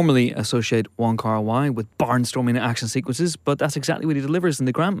don't normally associate Wong Kar-wai with barnstorming action sequences, but that's exactly what he delivers in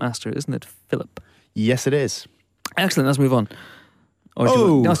The Grandmaster, isn't it, Philip? Yes, it is. Excellent, let's move on. Or do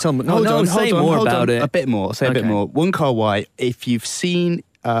you want, say more about it. A bit more. I'll say a bit more. Wong Kar-wai, if you've seen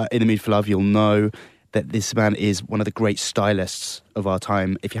In the Mood for Love, you'll know that this man is one of the great stylists of our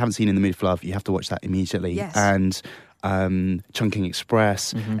time. If you haven't seen In the Mood for Love, you have to watch that immediately. Yes. And Chungking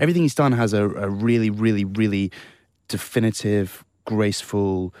Express. Everything he's done has a really, really, really definitive,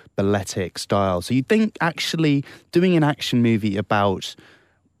 graceful, balletic style. So you'd think actually doing an action movie about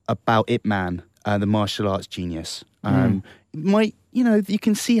about Ip Man, the martial arts genius. You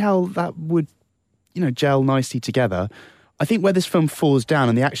can see how that would, gel nicely together. I think where this film falls down,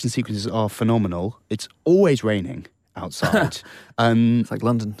 and the action sequences are phenomenal, it's always raining outside. It's like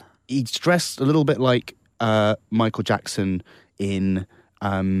London. He's dressed a little bit like Michael Jackson in...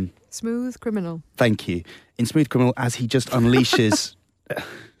 Smooth Criminal. Thank you. In Smooth Criminal, as he just unleashes...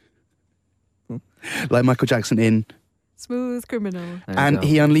 like Michael Jackson in... Smooth Criminal. And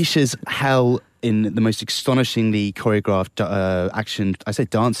he unleashes hell in the most astonishingly choreographed action, I say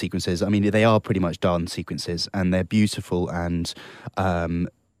dance sequences. I mean, they are pretty much dance sequences, and they're beautiful and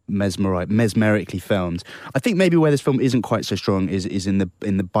mesmerically filmed. I think maybe where this film isn't quite so strong is in the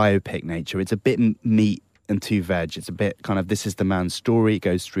biopic nature. It's a bit meat and too veg. It's a bit kind of, this is the man's story. It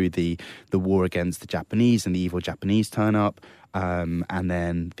goes through the war against the Japanese, and the evil Japanese turn up. And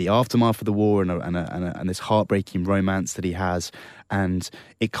then the aftermath of the war and this heartbreaking romance that he has. And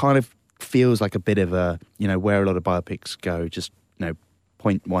it kind of feels like a bit of a, where a lot of biopics go, just,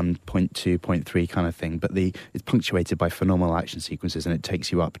 point 1, point 2, point 3 kind of thing. But it's punctuated by phenomenal action sequences, and it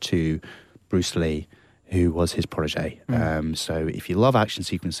takes you up to Bruce Lee, who was his protege. So if you love action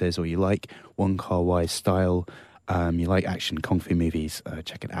sequences, or you like Wong Kar-wai's style, you like action kung fu movies,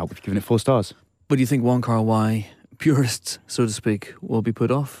 check it out. We've given it 4 stars. But do you think Wong Kar-wai purists, so to speak, will be put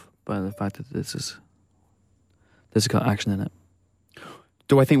off by the fact that this has got action in it?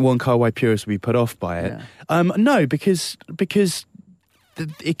 Do I think Wong Kar-wai purists will be put off by it? Yeah. No, because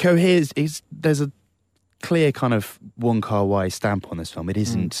it coheres. There's a clear kind of Wong Kar-wai stamp on this film. It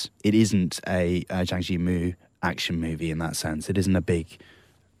isn't. It isn't a Zhang Yimou action movie in that sense. It isn't a big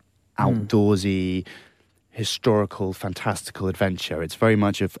outdoorsy, historical, fantastical adventure. It's very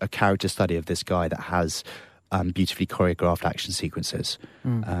much a character study of this guy that has beautifully choreographed action sequences.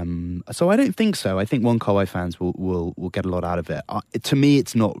 So I don't think so. I think Wong Kar-wai fans will get a lot out of it. To me,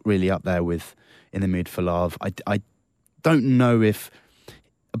 it's not really up there with In the Mood for Love. I don't know if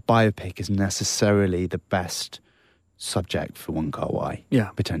a biopic is necessarily the best subject for Wong Kar-wai. Yeah,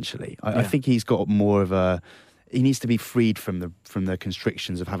 potentially. I think he's got more of a... He needs to be freed from the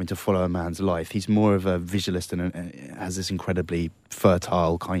constrictions of having to follow a man's life. He's more of a visualist and has this incredibly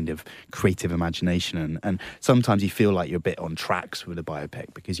fertile kind of creative imagination. And sometimes you feel like you're a bit on tracks with a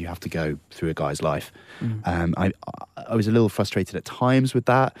biopic because you have to go through a guy's life. I was a little frustrated at times with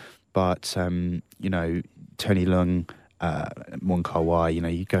that, but Tony Leung, Wong Kar-wai,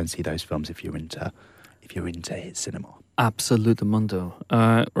 you go and see those films if you're into hit cinema. Absolute mundo.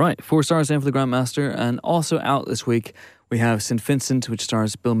 Right, 4 stars in for The Grandmaster, and also out this week we have St. Vincent, which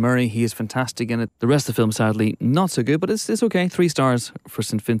stars Bill Murray. He is fantastic in it. The rest of the film, sadly, not so good, but it's okay. 3 stars for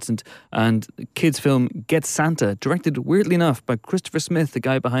St. Vincent. And kids' film Get Santa, directed weirdly enough by Christopher Smith, the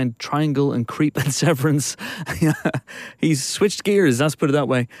guy behind Triangle and Creep and Severance. He's switched gears, let's put it that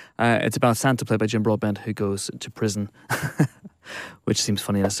way. It's about Santa, played by Jim Broadbent, who goes to prison. Which seems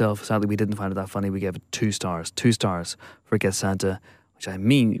funny in itself. Sadly, we didn't find it that funny. We gave it 2 stars. 2 stars for Get Santa, which I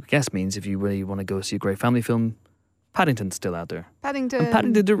guess means if you really want to go see a great family film, Paddington's still out there. Paddington. And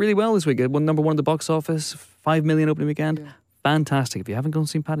Paddington did really well this week. It won number 1 at the box office, 5 million opening weekend. Yeah. Fantastic. If you haven't gone and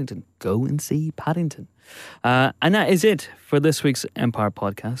seen Paddington, go and see Paddington. And that is it for this week's Empire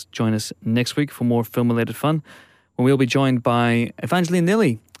podcast. Join us next week for more film-related fun, when we'll be joined by Evangeline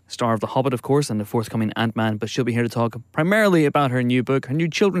Lilly, star of The Hobbit, of course, and the forthcoming Ant-Man, but she'll be here to talk primarily about her new book, her new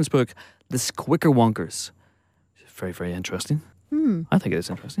children's book, The Squicker Wonkers. Very, very interesting. I think it is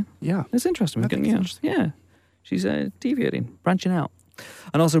interesting. Yeah. It's interesting. Interesting. Yeah. She's deviating, branching out.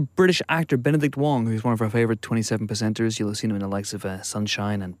 And also British actor Benedict Wong, who's one of our favourite 27%ers. You'll have seen him in the likes of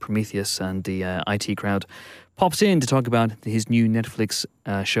Sunshine and Prometheus and the IT Crowd. Pops in to talk about his new Netflix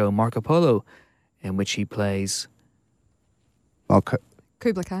show, Marco Polo, in which he plays...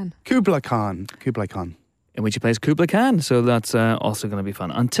 Kublai Khan. In which he plays Kublai Khan. So that's also going to be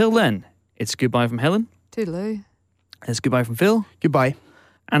fun. Until then, it's goodbye from Helen. Toodaloo. It's goodbye from Phil. Goodbye.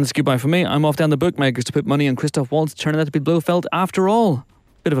 And it's goodbye from me. I'm off down the bookmakers to put money on Christoph Waltz, turning out to be Blofeld after all.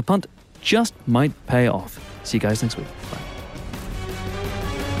 Bit of a punt. Just might pay off. See you guys next week. Bye.